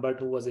 Shyam Bhatt,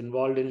 who was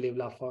involved in Live,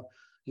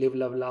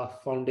 Love,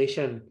 Laugh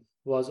Foundation,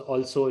 was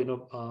also,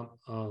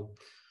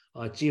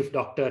 chief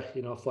doctor,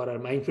 for our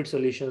MindFit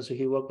solutions. So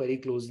he worked very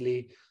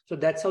closely. So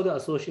that's how the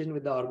association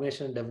with the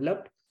organization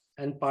developed.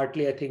 And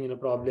partly, I think,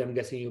 probably I'm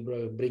guessing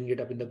you bring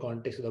it up in the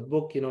context of the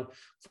book.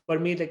 For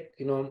me, like,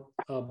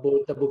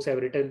 both the books I've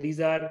written,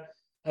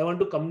 I want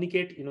to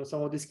communicate,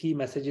 some of these key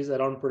messages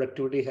around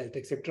productivity, health,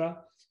 etc.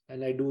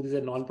 And I do this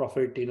as a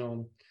non-profit,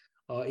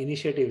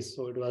 initiatives.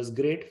 So it was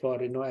great for,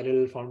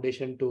 LLL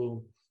Foundation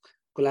to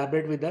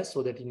collaborate with us,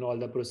 so that, all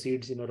the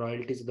proceeds,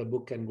 royalties of the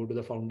book can go to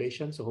the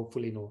foundation. So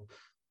hopefully,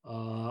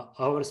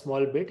 our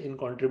small bit in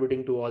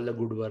contributing to all the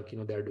good work,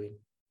 they're doing.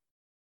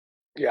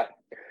 Yeah.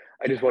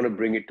 I just want to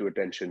bring it to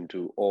attention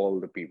to all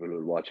the people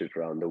who watch it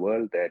around the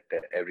world that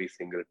every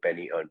single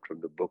penny earned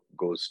from the book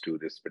goes to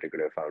this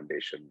particular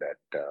foundation that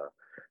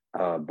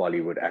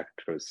Bollywood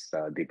actress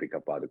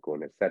Deepika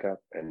Padukone has set up,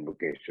 and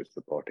Mukesh is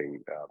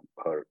supporting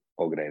her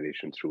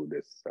organization through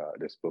this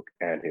book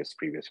and his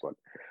previous one.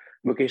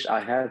 Mukesh, I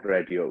have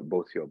read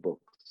both your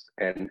books,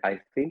 and I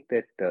think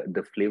that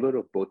the flavor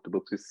of both the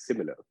books is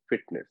similar,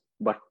 fitness,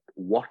 but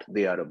what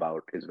they are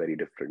about is very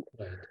different.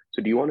 Right.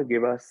 So, do you want to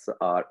give us,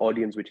 our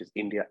audience, which is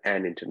India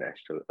and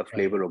international, a Right.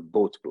 flavor of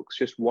both books,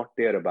 just what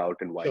they're about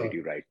and why did Sure.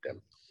 you write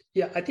them?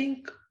 Yeah, I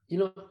think,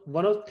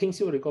 one of the things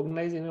you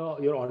recognize in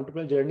your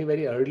entrepreneurial journey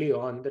very early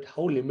on, that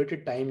how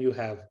limited time you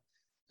have.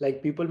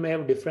 Like people may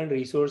have different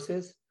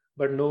resources,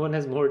 but no one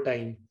has more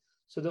time.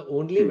 So the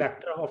only Hmm.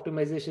 vector of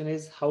optimization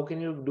is how can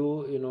you do,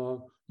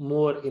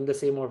 more in the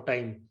same amount of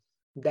time.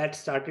 That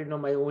started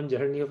my own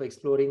journey of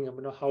exploring,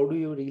 how do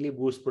you really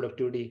boost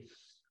productivity?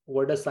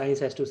 What does science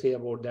has to say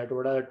about that?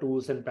 What are the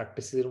tools and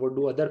practices? What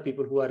do other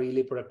people who are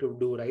really productive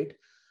do, right?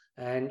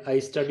 And I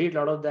studied a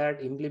lot of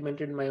that,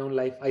 implemented in my own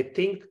life. I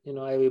think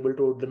I was able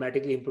to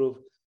dramatically improve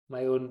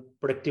my own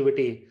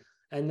productivity.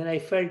 And then I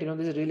felt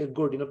this is really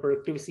good.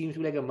 Productivity seems to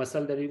be like a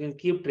muscle that you can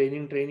keep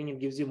training, it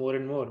gives you more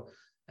and more.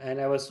 And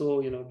I was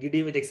so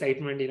giddy with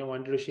excitement,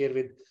 wanted to share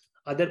with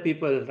other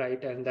people,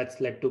 right? And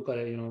that's led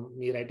to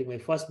me writing my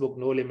first book,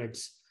 No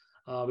Limits,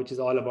 which is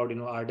all about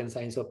art and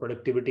science of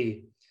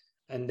productivity.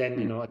 And then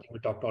Hmm. I think we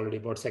talked already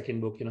about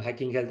second book,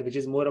 Hacking Health, which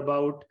is more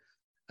about,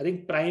 I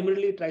think,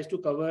 primarily tries to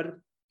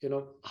cover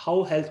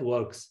how health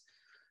works.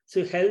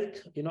 So health,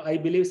 I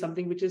believe,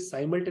 something which is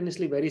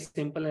simultaneously very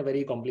simple and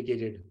very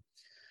complicated.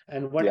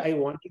 And what Yeah. I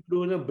wanted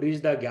to do,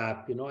 bridge the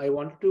gap. I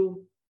wanted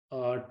to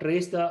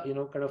trace the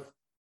kind of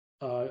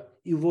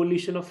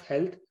evolution of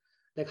health.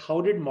 Like,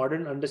 how did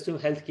modern understanding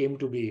of health came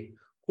to be?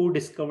 Who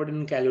discovered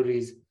in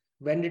calories?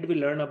 When did we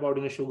learn about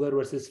sugar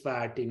versus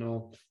fat?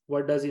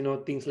 What does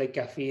things like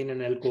caffeine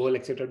and alcohol,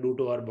 etc., do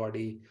to our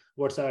body?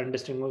 What's our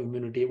understanding of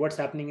immunity? What's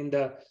happening in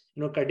the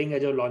cutting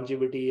edge of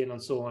longevity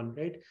and so on,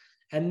 right?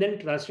 And then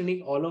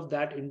translating all of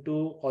that into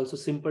also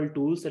simple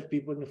tools that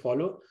people can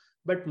follow.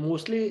 But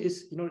mostly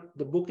is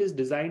the book is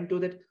designed to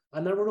that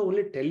I'm not going to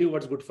only tell you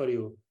what's good for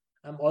you.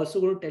 I'm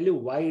also going to tell you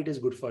why it is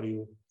good for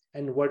you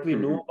and what we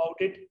know Hmm. about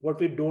it, what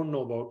we don't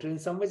know about it. In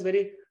some ways,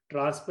 very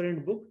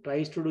transparent book,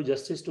 tries to do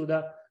justice to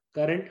the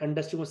current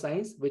understanding of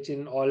science, which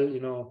in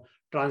all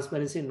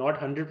transparency, not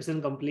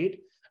 100%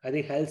 complete. I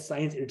think health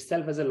science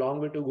itself has a long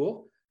way to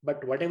go,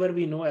 but whatever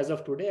we know as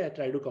of today, I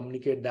try to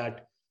communicate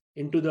that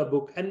into the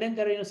book. And then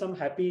there are some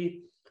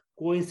happy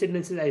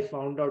coincidences I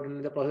found out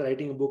in the process of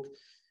writing a book.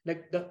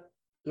 Like the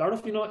lot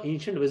of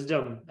ancient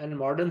wisdom and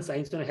modern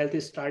science and health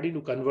is starting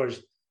to converge.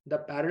 The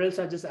parallels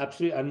are just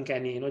absolutely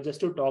uncanny.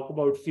 Just to talk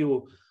about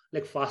few,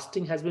 like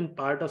fasting has been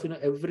part of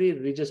every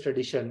religious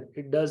tradition.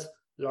 It does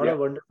a lot Yeah. of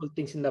wonderful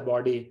things in the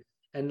body.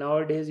 And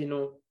nowadays,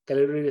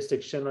 calorie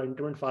restriction or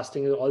intermittent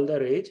fasting is all the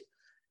rage.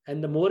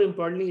 And the more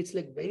importantly, it's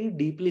like very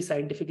deeply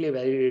scientifically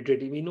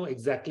validated. We know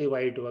exactly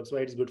why it works, why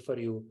it's good for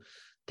you.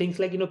 Things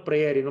like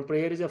prayer.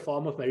 Prayer is a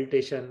form of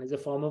meditation, is a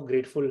form of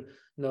grateful.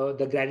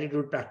 The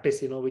gratitude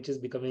practice. Which is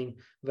becoming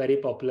very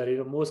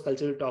popular. Most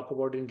cultures talk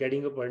about in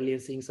getting up early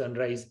and seeing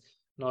sunrise.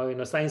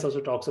 Now science also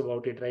talks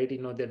about it, right?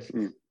 That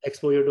Hmm.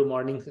 exposure to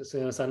morning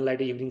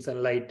sunlight, evening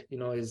sunlight,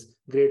 is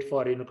great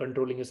for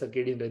controlling your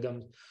circadian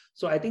rhythms.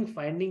 So I think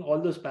finding all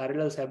those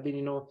parallels have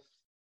been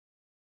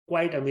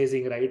quite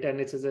amazing, right?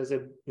 And it's as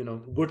a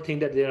good thing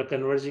that they are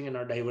converging and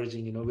not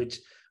diverging,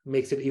 which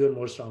makes it even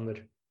more stronger.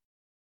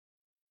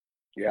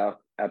 Yeah,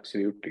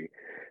 absolutely.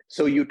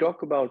 So you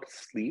talk about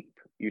sleep,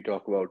 you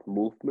talk about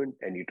movement,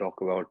 and you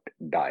talk about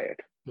diet.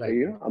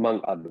 Right.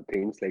 Among other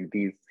things, like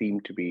these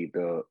seem to be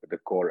the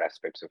core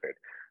aspects of it.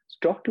 So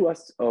talk to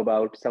us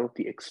about some of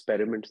the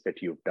experiments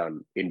that you've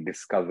done in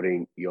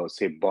discovering your,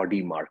 say,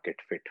 body market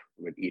fit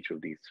with each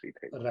of these three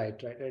things.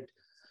 Right.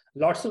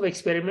 Lots of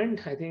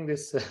experiment. I think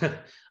this.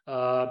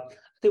 I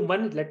think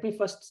one. Let me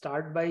first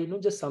start by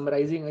just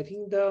summarizing.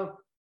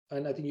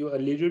 And I think you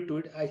alluded to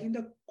it. I think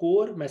the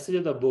core message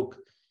of the book,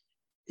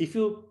 if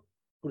you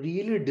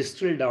really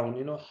distill down,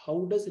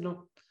 how does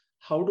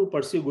how to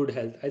pursue good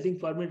health. I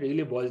think for me it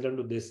really boils down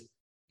to this: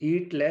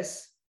 eat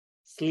less,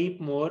 sleep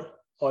more,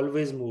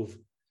 always move.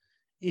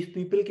 If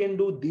people can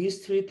do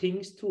these three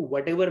things through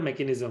whatever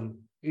mechanism,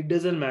 it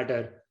doesn't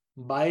matter.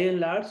 By and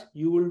large,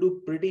 you will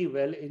do pretty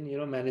well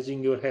in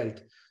managing your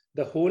health.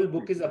 The whole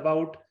book is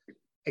about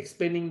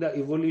explaining the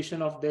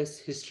evolution of this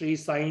history,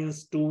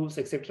 science, tools,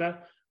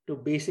 etc., to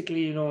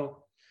basically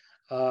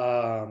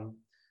um,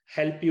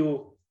 help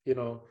you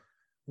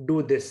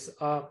do this.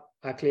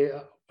 Actually,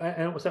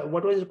 so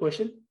what was your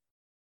question?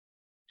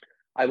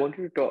 I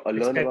wanted to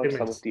learn about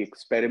some of Experiments. the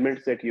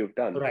experiments that you've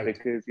done Right.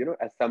 because,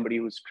 as somebody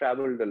who's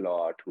traveled a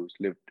lot, who's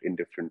lived in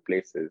different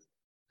places,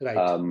 Right.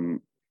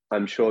 um,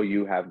 I'm sure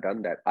you have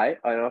done that. I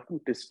often,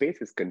 this space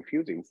is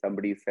confusing.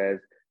 Somebody says,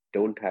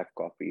 don't have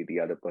coffee. The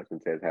other person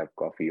says, have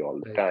coffee all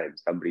the Right. time.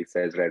 Somebody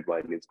says, red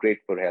wine is great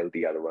for health.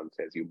 The other one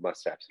says, you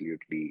must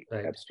absolutely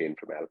Right. abstain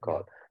from Yeah.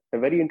 alcohol.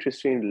 I'm very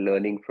interested in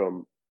learning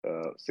from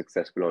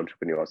successful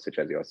entrepreneurs such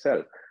as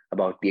yourself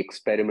about the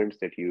experiments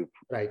that you've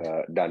Right.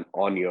 done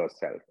on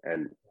yourself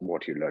and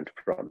what you learned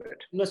from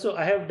it. No, so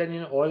I have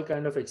done, all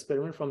kind of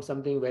experiment from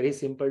something very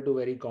simple to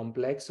very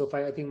complex. So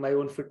I think my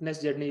own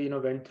fitness journey,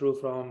 went through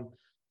from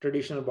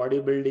traditional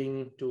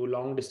bodybuilding to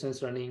long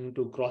distance running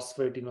to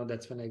CrossFit.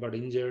 That's when I got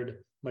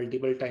injured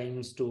multiple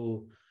times,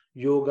 to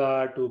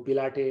yoga, to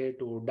Pilates,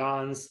 to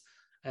dance.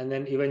 And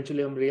then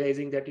eventually I'm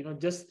realizing that,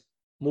 just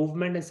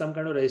movement and some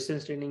kind of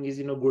resistance training is,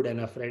 good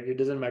enough, right? It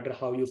doesn't matter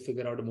how you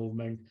figure out a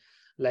movement.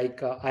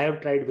 Like I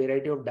have tried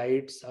variety of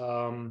diets,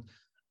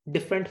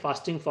 different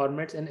fasting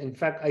formats, and in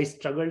fact I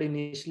struggled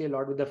initially a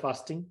lot with the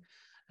fasting.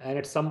 And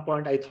at some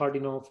point I thought,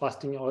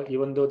 fasting, or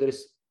even though there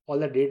is all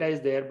the data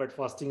is there, but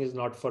fasting is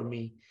not for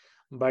me.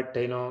 But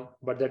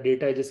but the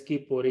data I just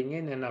keep pouring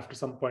in, and after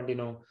some point,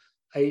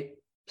 I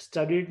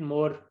studied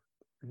more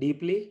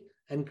deeply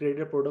and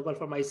created a protocol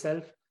for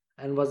myself,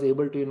 and was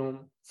able to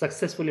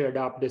successfully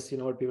adapt this,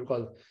 what people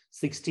call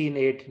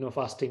 16-8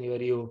 fasting,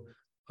 where you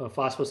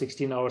fast for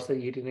 16 hours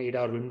and eat in an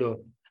 8-hour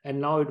window. And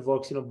now it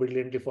works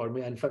brilliantly for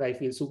me. In fact, I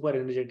feel super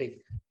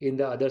energetic in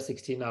the other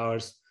 16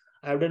 hours.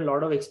 I've done a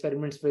lot of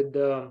experiments with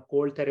the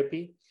cold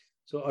therapy.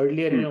 So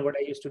earlier, what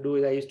I used to do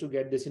is I used to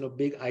get this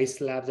big ice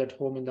slabs at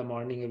home in the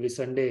morning every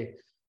Sunday,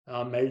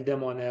 melt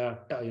them on a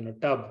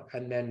tub,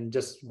 and then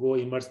just go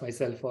immerse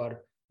myself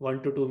for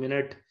 1 to 2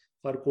 minutes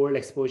for cold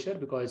exposure,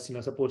 because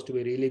it's supposed to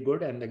be really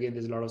good. And again,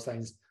 there's a lot of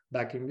science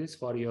backing this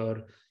for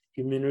your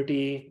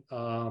immunity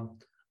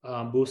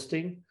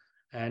boosting.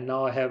 And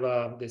now I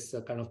have this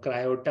kind of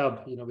cryo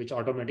tub, which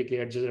automatically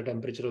adjusts the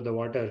temperature of the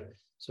water,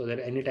 so that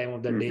any time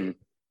of the day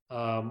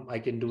I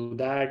can do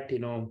that.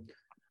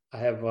 I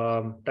have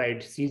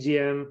tried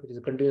CGM, which is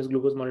a continuous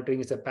glucose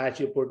monitoring. It's a patch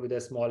you put with a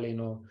small,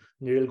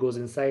 needle goes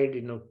inside,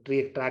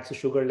 tracks the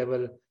sugar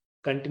level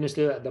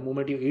continuously. At the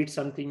moment you eat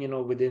something,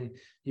 within,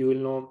 you will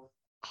know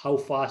how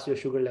fast your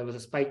sugar levels are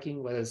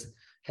spiking, whether it's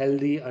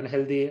healthy,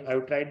 unhealthy.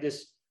 I've tried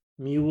this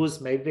Muse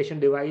meditation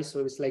device.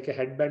 So it's like a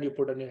headband you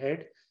put on your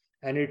head,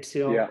 and it's,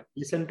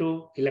 listen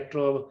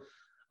to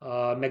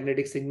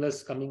magnetic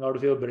signals coming out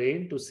of your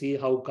brain to see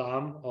how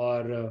calm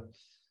or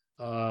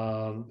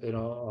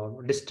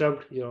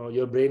disturbed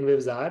your brain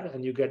waves are,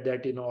 and you get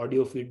that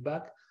audio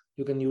feedback.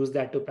 You can use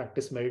that to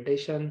practice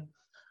meditation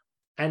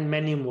and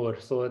many more.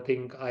 So I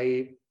think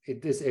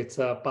it's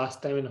a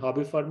pastime and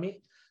hobby for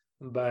me,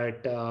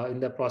 but in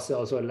the process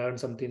also I learned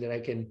something that I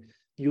can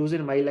use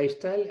in my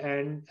lifestyle,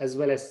 and as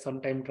well as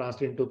sometimes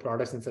translate into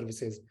products and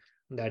services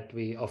that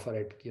we offer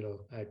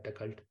at the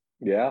Cult.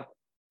 Yeah,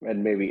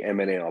 and maybe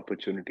M&A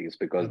opportunities,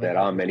 because there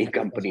are many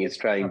companies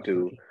trying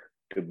to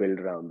build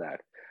around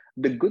that.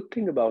 The good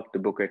thing about the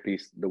book, at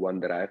least the one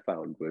that I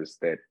found, was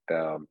that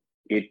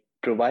it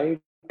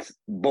provides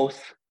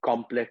both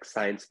complex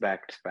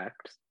science-backed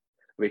facts,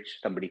 which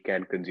somebody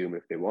can consume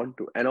if they want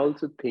to, and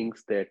also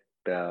things that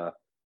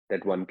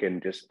that one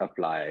can just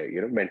apply,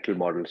 mental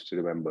models to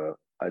remember.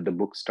 The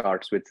book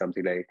starts with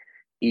something like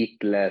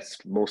 "Eat less,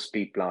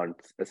 mostly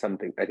plants,"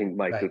 something, I think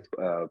Michael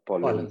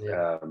Pollan's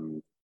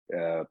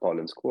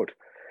Pollan's quote.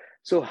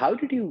 So how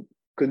did you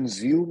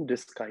consume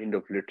this kind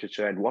of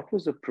literature, and what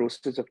was the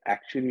process of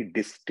actually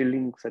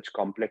distilling such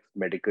complex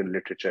medical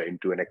literature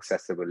into an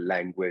accessible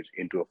language,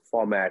 into a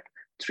format,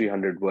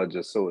 300 words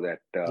or so, that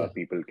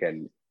people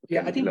can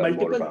I think learn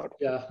more about?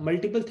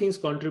 multiple things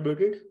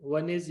contributed.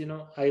 One is,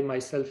 I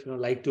myself,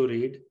 like to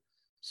read.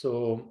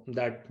 So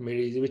that made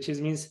it easy, which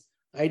means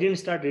I didn't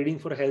start reading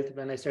for health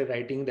when I started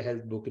writing the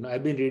health book.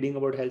 I've been reading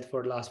about health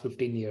for the last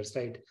 15 years,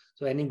 right?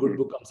 So any good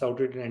book comes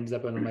out, it ends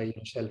up on my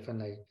shelf,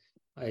 and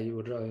I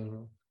would,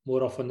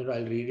 more often than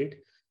I'll read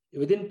it.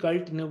 Within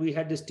Cult, we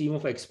had this team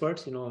of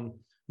experts,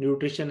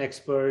 nutrition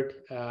expert,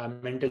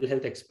 mental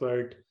health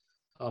expert,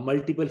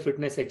 multiple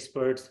fitness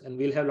experts, and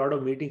we'll have a lot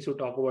of meetings to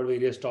talk about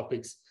various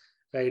topics,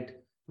 right?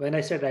 When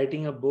I started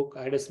writing a book,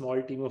 I had a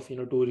small team of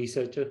 2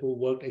 researchers who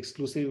worked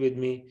exclusively with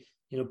me,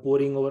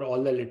 poring over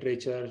all the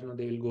literature.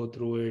 They will go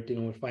through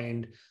it,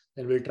 find,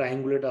 then we'll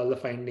triangulate all the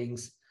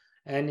findings,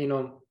 and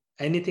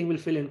anything will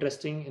feel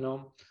interesting.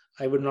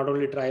 I would not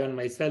only try on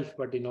myself,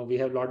 but we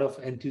have a lot of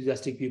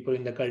enthusiastic people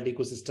in the Cult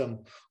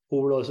ecosystem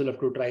who would also love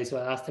to try. So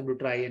I asked them to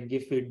try and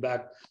give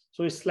feedback.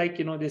 So it's like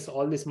this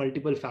all these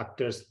multiple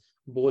factors,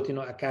 both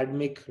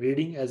academic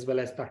reading as well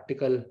as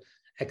practical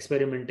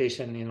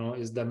experimentation.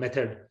 Is the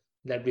method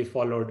that we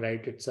followed,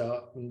 right? It's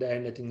in the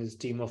end, I think it's a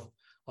team of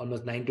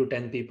almost 9 to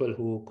 10 people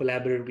who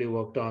collaboratively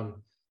worked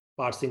on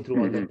parsing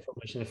through all the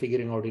information and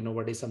figuring out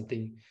what is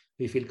something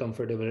we feel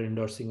comfortable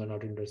endorsing or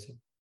not endorsing.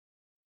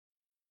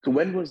 So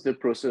when was the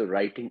process of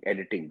writing,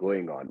 editing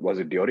going on? Was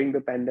it during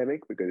the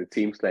pandemic? Because it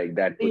seems like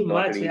that was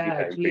not an easy time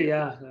actually,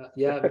 for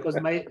you.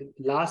 Because my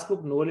last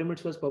book, No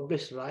Limits, was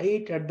published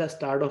right at the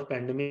start of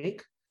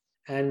pandemic.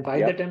 And by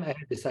the time I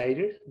had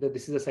decided that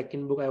this is the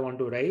second book I want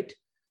to write,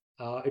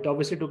 it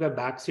obviously took a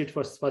backseat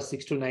for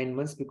 6 to 9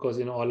 months,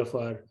 because all of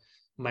our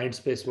mind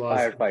space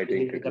was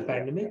dealing with the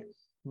pandemic.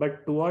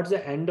 But towards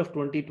the end of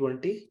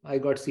 2020, I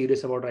got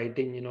serious about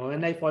writing,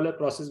 and I follow a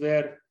process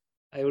where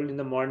I will in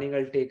the morning,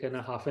 I'll take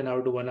a half an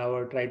hour to 1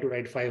 hour, try to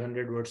write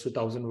 500 words to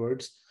 1,000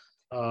 words.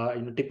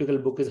 Typical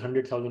book is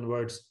 100,000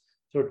 words.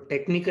 So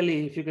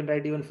technically, if you can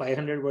write even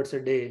 500 words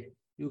a day,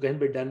 you can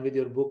be done with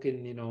your book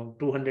in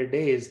 200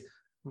 days.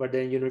 But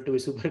then you need to be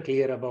super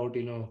clear about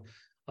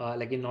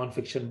like in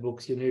non-fiction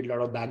books, you need a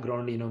lot of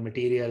background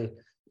material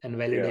and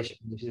validation,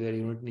 which is where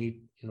you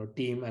need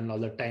team and all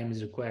the time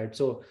is required.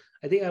 So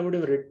I think I would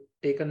have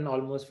taken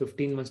almost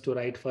 15 months to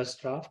write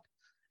first draft,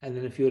 and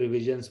then a few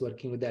revisions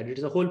working with the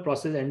editors. The whole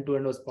process end to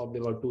end was probably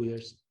about 2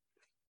 years.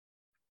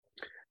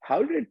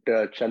 How did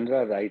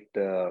Chandra write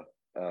the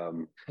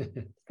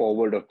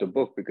forward of the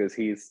book? Because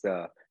he's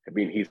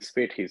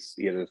fit. He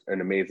has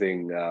an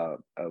amazing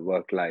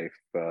work-life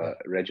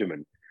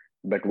regimen.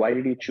 But why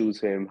did you choose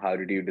him? How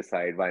did you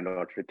decide? Why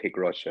not Hrithik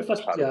Roshan, Shah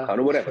Rukh Khan,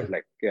 or whatever?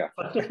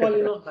 First of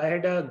all, I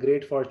had a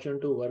great fortune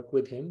to work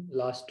with him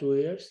last 2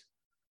 years.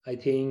 I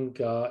think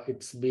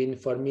it's been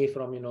for me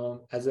from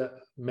as a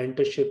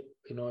mentorship.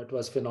 It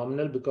was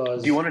phenomenal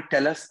because. Do you want to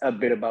tell us a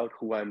bit about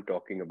who I'm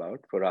talking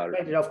about for our?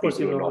 Right, of course,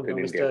 not in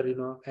Mr.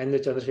 India. N.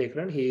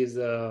 Chandrasekaran. He is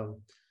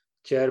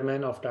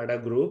chairman of Tata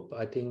Group.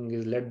 I think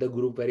he's led the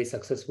group very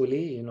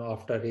successfully.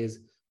 After his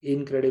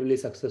incredibly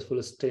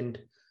successful stint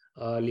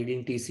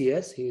leading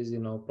TCS, he is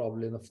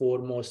probably the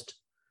foremost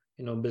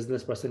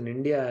business person in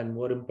India, and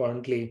more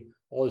importantly,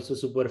 also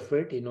super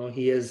fit.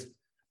 He has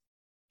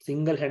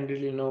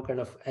single-handedly kind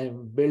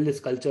of built this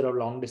culture of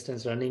long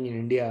distance running in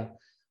India,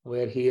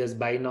 where he has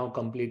by now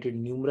completed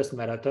numerous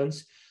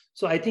marathons.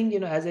 So I think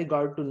as I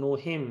got to know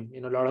him,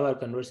 a lot of our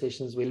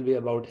conversations will be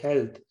about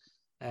health,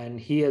 and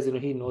he has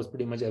he knows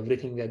pretty much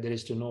everything that there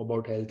is to know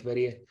about health.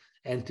 Very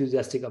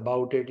enthusiastic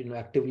about it.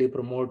 Actively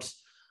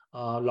promotes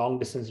long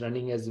distance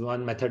running as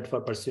one method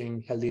for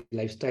pursuing healthy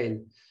lifestyle.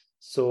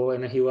 So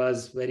he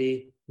was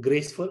very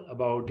graceful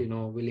about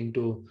willing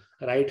to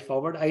write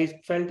forward. I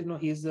felt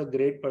he's a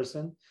great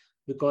person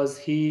because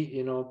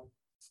he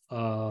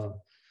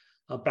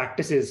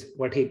practices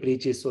what he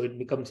preaches, so it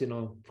becomes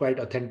quite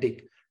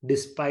authentic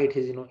despite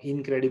his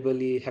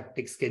incredibly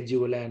hectic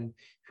schedule and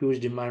huge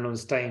demand on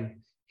his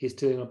time. He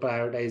still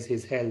prioritize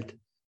his health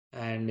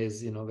and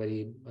is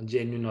very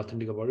genuine,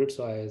 authentic about it.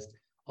 So I was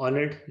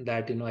honored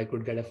that I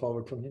could get a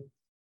forward from him.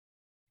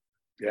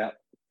 Yeah,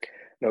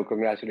 no,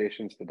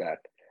 congratulations to that.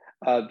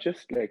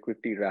 Just like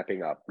quickly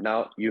wrapping up,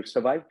 now you've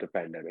survived the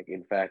pandemic.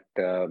 In fact,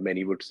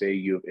 many would say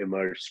you've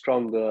emerged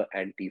stronger,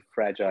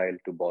 anti-fragile,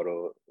 to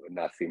borrow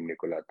Nassim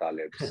Nicola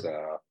Taleb's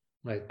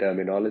right.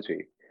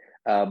 terminology.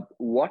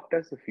 What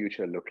does the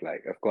future look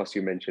like? Of course,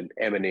 you mentioned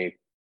M&A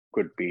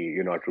could be,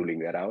 you're not ruling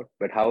that out,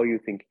 but how are you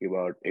thinking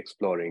about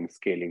exploring,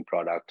 scaling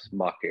products,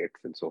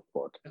 markets, and so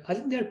forth? I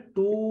think there are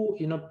two,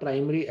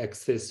 primary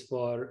axes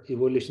for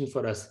evolution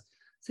for us.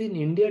 See, in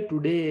India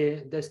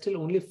today, there's still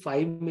only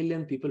 5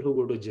 million people who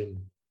go to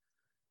gym,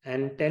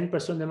 and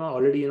 10% of them are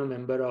already,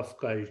 member of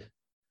cult.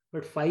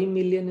 But 5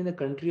 million in a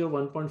country of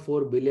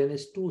 1.4 billion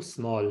is too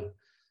small.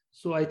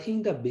 So I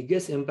think the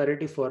biggest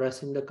imperative for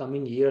us in the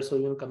coming years or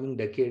even coming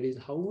decade is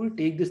how we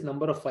take this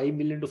number of 5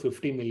 million to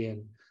 50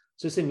 million.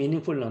 So it's a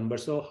meaningful number.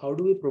 So how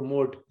do we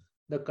promote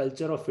the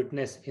culture of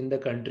fitness in the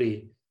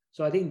country?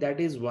 So I think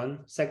that is one.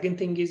 Second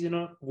thing is,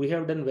 we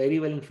have done very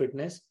well in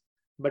fitness,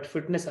 but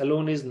fitness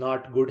alone is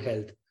not good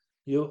health.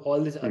 You have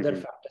all these other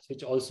factors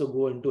which also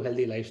go into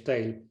healthy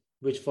lifestyle,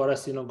 which for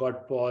us,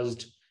 got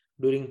paused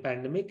during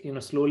pandemic.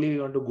 Slowly we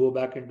want to go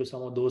back into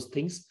some of those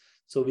things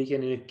so we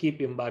can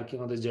keep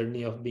embarking on the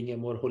journey of being a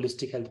more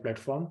holistic health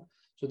platform.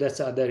 So that's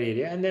the other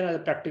area. And then other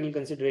practical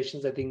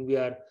considerations, I think we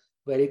are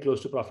very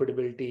close to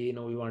profitability.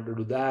 We want to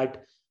do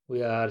that.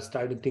 We are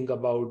starting to think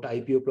about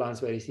IPO plans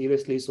very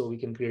seriously so we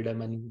can create a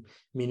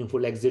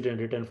meaningful exit and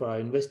return for our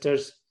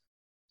investors.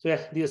 So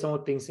yeah, these are some of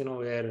the things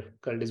where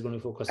Cult is going to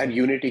focus and on.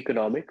 Unit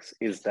economics,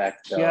 is that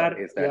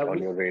on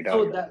your radar?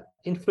 So that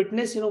in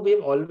fitness, we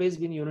have always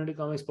been unit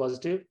economics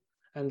positive,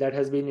 and that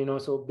has been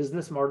so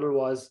business model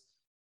was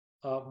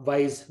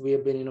wise. We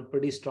have been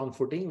pretty strong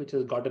footing, which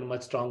has gotten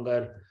much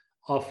stronger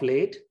of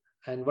late.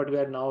 And what we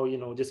are now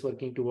just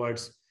working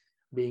towards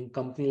being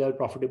company level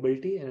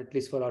profitability, and at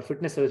least for our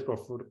fitness service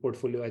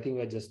portfolio, I think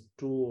we're just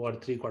 2 or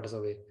 3 quarters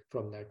away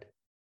from that.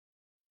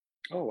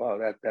 Oh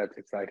wow, that's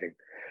exciting.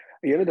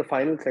 The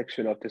final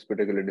section of this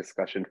particular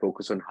discussion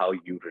focus on how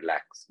you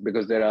relax,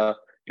 because there are,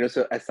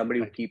 so as somebody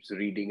who keeps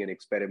reading and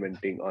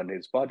experimenting on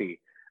his body,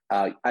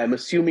 I'm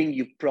assuming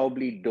you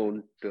probably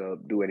don't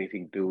do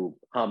anything to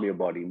harm your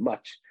body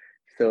much.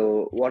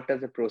 So what does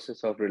the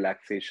process of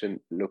relaxation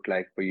look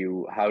like for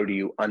you? How do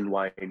you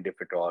unwind,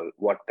 if at all?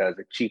 What does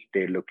a cheat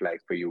day look like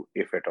for you,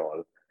 if at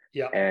all?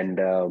 Yeah. And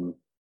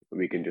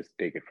we can just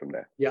take it from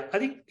there. Yeah, I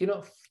think,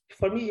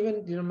 for me,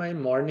 even, my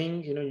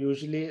morning,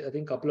 usually I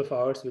think a couple of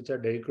hours, which are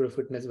dedicated to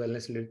fitness,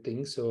 wellness related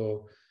things.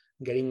 So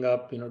getting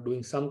up,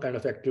 doing some kind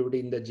of activity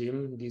in the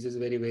gym. This is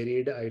very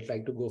varied. I'd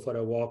like to go for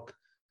a walk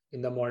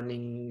in the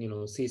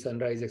morning, see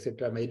sunrise,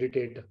 etc.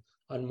 Meditate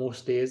on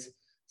most days.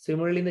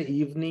 Similarly, in the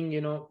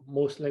evening,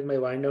 most like my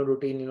wind down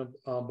routine,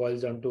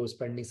 boils down to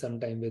spending some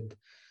time with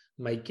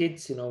my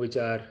kids, which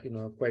are,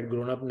 quite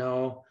grown up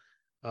now.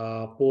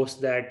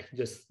 Post that,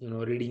 just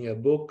reading a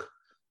book,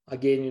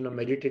 again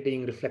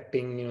meditating,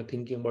 reflecting,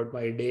 thinking about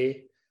my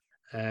day,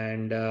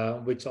 and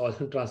which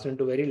also translates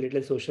into very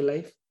little social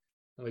life,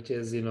 which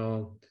is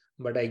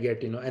but I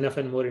get enough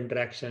and more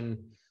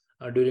interaction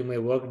during my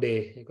work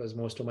day, because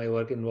most of my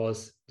work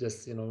involves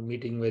just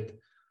meeting with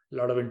a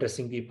lot of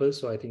interesting people.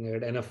 So I think I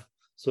had enough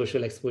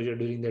social exposure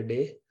during the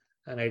day,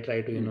 and I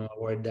try to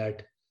avoid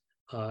that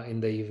in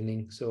the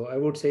evening. So I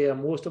would say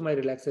most of my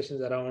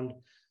relaxations around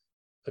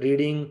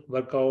reading,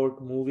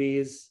 workout,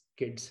 movies,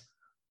 kids.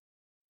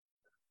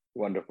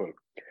 Wonderful.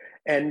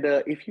 And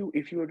if you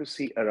were to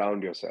see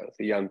around yourself,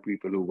 the young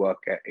people who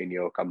work in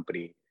your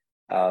company,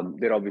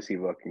 they're obviously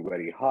working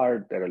very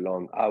hard. There are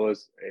long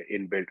hours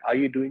inbuilt. Are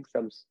you doing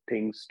some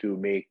things to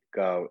make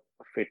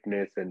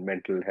fitness and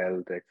mental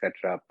health,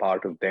 etc.,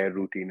 part of their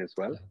routine as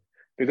well? Yeah.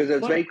 Because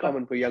it's For, very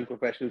common for young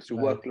professionals to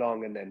right. work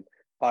long and then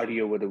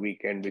party over the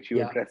weekend, which you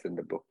Yeah. address in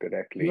the book You are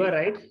directly.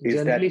 right.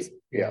 Is that,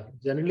 yeah?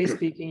 Generally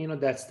speaking,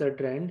 that's the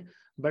trend.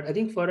 But I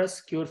think for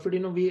us,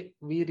 CureFit,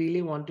 we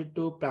really wanted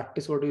to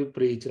practice what we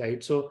preach,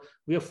 right? So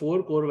we have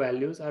 4 core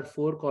values. Our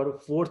fourth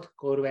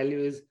core value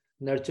is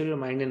nurture your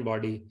mind and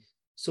body.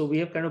 So we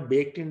have kind of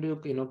baked into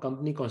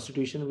company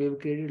constitution. We have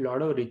created a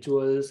lot of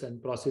rituals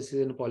and processes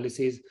and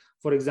policies.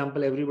 For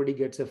example, everybody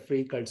gets a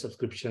free cult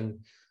subscription.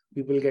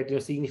 People get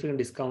significant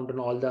discount on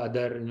all the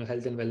other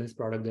health and wellness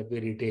product that we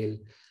retail.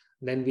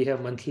 Then we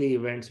have monthly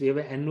events. We have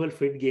an annual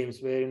fit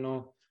games where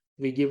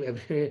we give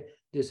every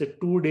there's a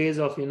 2 days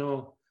of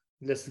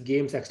this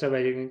games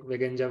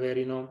extravaganza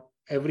where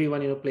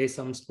everyone plays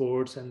some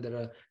sports, and there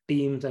are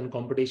teams and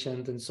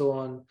competitions and so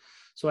on.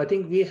 So I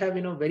think we have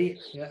and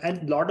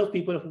a lot of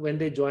people, when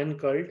they join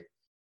cult,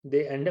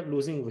 they end up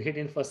losing weight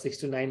in first 6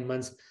 to 9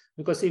 months,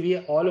 because see, we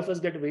all of us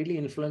get really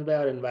influenced by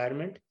our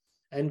environment,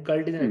 and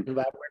cult is an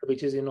environment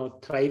which is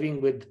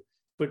thriving with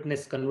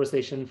fitness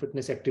conversation,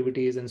 fitness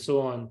activities, and so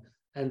on.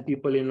 And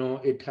people,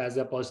 it has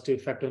a positive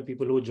effect on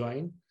people who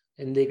join,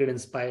 and they get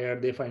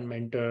inspired, they find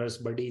mentors,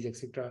 buddies,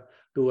 etc.,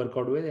 to work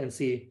out with, and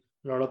see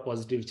a lot of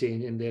positive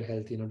change in their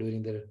health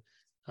during their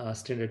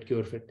stint at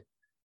CureFit.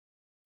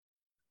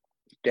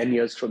 10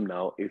 years from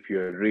now, if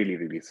you're really,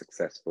 really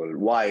successful,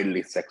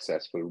 wildly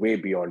successful, way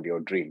beyond your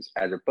dreams,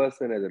 as a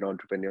person, as an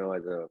entrepreneur,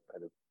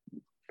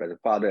 as a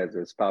father, as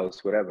a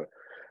spouse, whatever,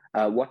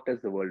 what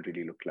does the world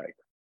really look like?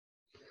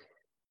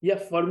 Yeah,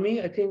 for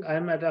me, I think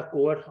I'm at a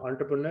core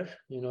entrepreneur.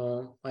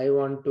 I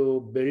want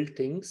to build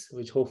things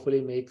which hopefully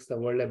makes the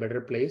world a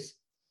better place.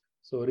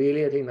 So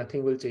really, I think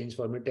nothing will change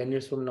for me. 10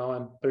 years from now,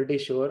 I'm pretty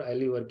sure I'll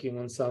be working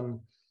on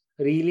some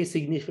really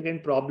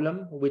significant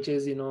problem, which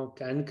is,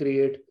 can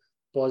create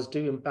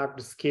positive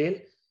impact scale.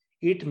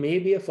 It may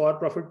be a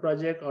for-profit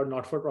project or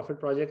not for-profit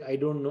project. I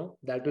don't know.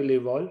 That will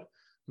evolve.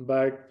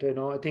 But,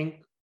 I think,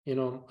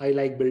 I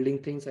like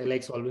building things. I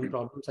like solving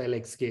problems. I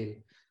like scale.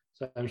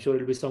 So I'm sure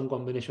it'll be some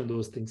combination of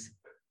those things.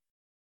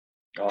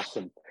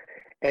 Awesome.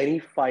 Any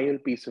final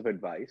piece of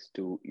advice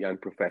to young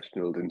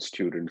professionals and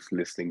students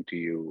listening to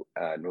you,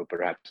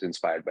 perhaps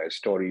inspired by a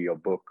story or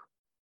book?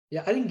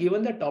 Yeah, I think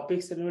given the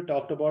topics that we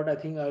talked about, I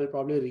think I will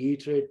probably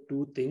reiterate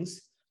 2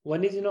 things.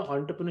 One is,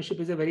 entrepreneurship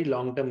is a very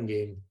long-term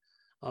game.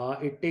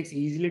 It takes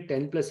easily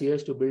 10 plus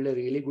years to build a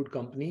really good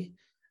company.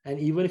 And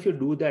even if you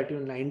do that,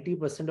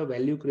 90% of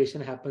value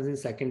creation happens in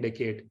second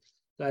decade.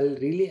 So I'll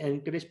really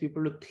encourage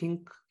people to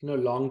think,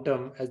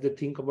 long-term as they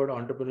think about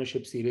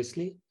entrepreneurship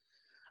seriously.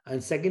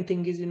 And second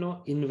thing is,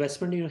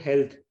 investment in your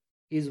health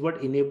is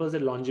what enables the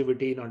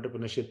longevity in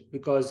entrepreneurship,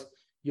 because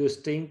your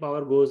staying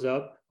power goes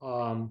up.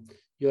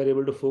 You are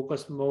able to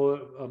focus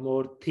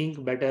more,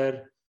 think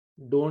better,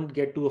 don't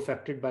get too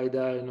affected by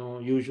the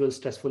usual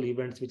stressful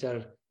events which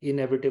are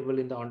inevitable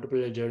in the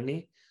entrepreneurial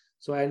journey.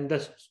 So, and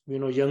the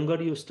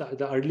younger you start,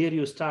 the earlier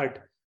you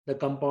start, the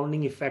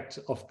compounding effects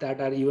of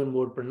that are even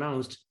more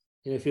pronounced.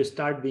 If you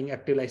start being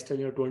active lifestyle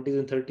in your 20s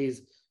and 30s,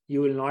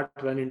 you will not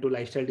run into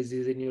lifestyle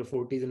disease in your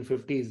 40s and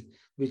 50s,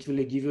 which will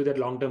give you that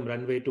long-term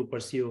runway to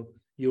pursue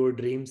your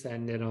dreams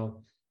and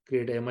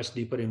create a much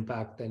deeper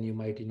impact than you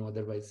might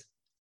otherwise.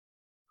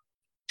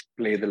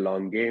 Play the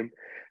long game.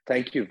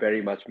 Thank you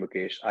very much,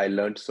 Mukesh. I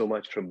learned so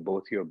much from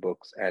both your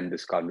books and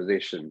this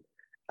conversation.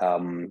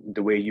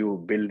 The way you're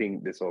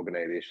building this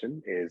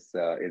organization is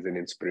an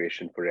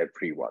inspiration for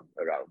everyone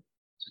around.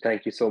 So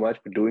thank you so much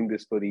for doing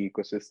this for the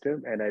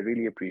ecosystem. And I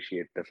really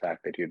appreciate the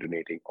fact that you're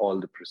donating all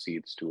the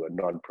proceeds to a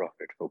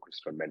nonprofit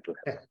focused on mental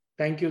health.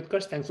 Thank you,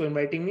 Utkarsh. Thanks for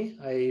inviting me.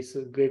 I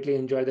greatly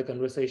enjoyed the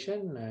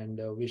conversation, and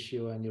wish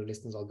you and your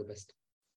listeners all the best.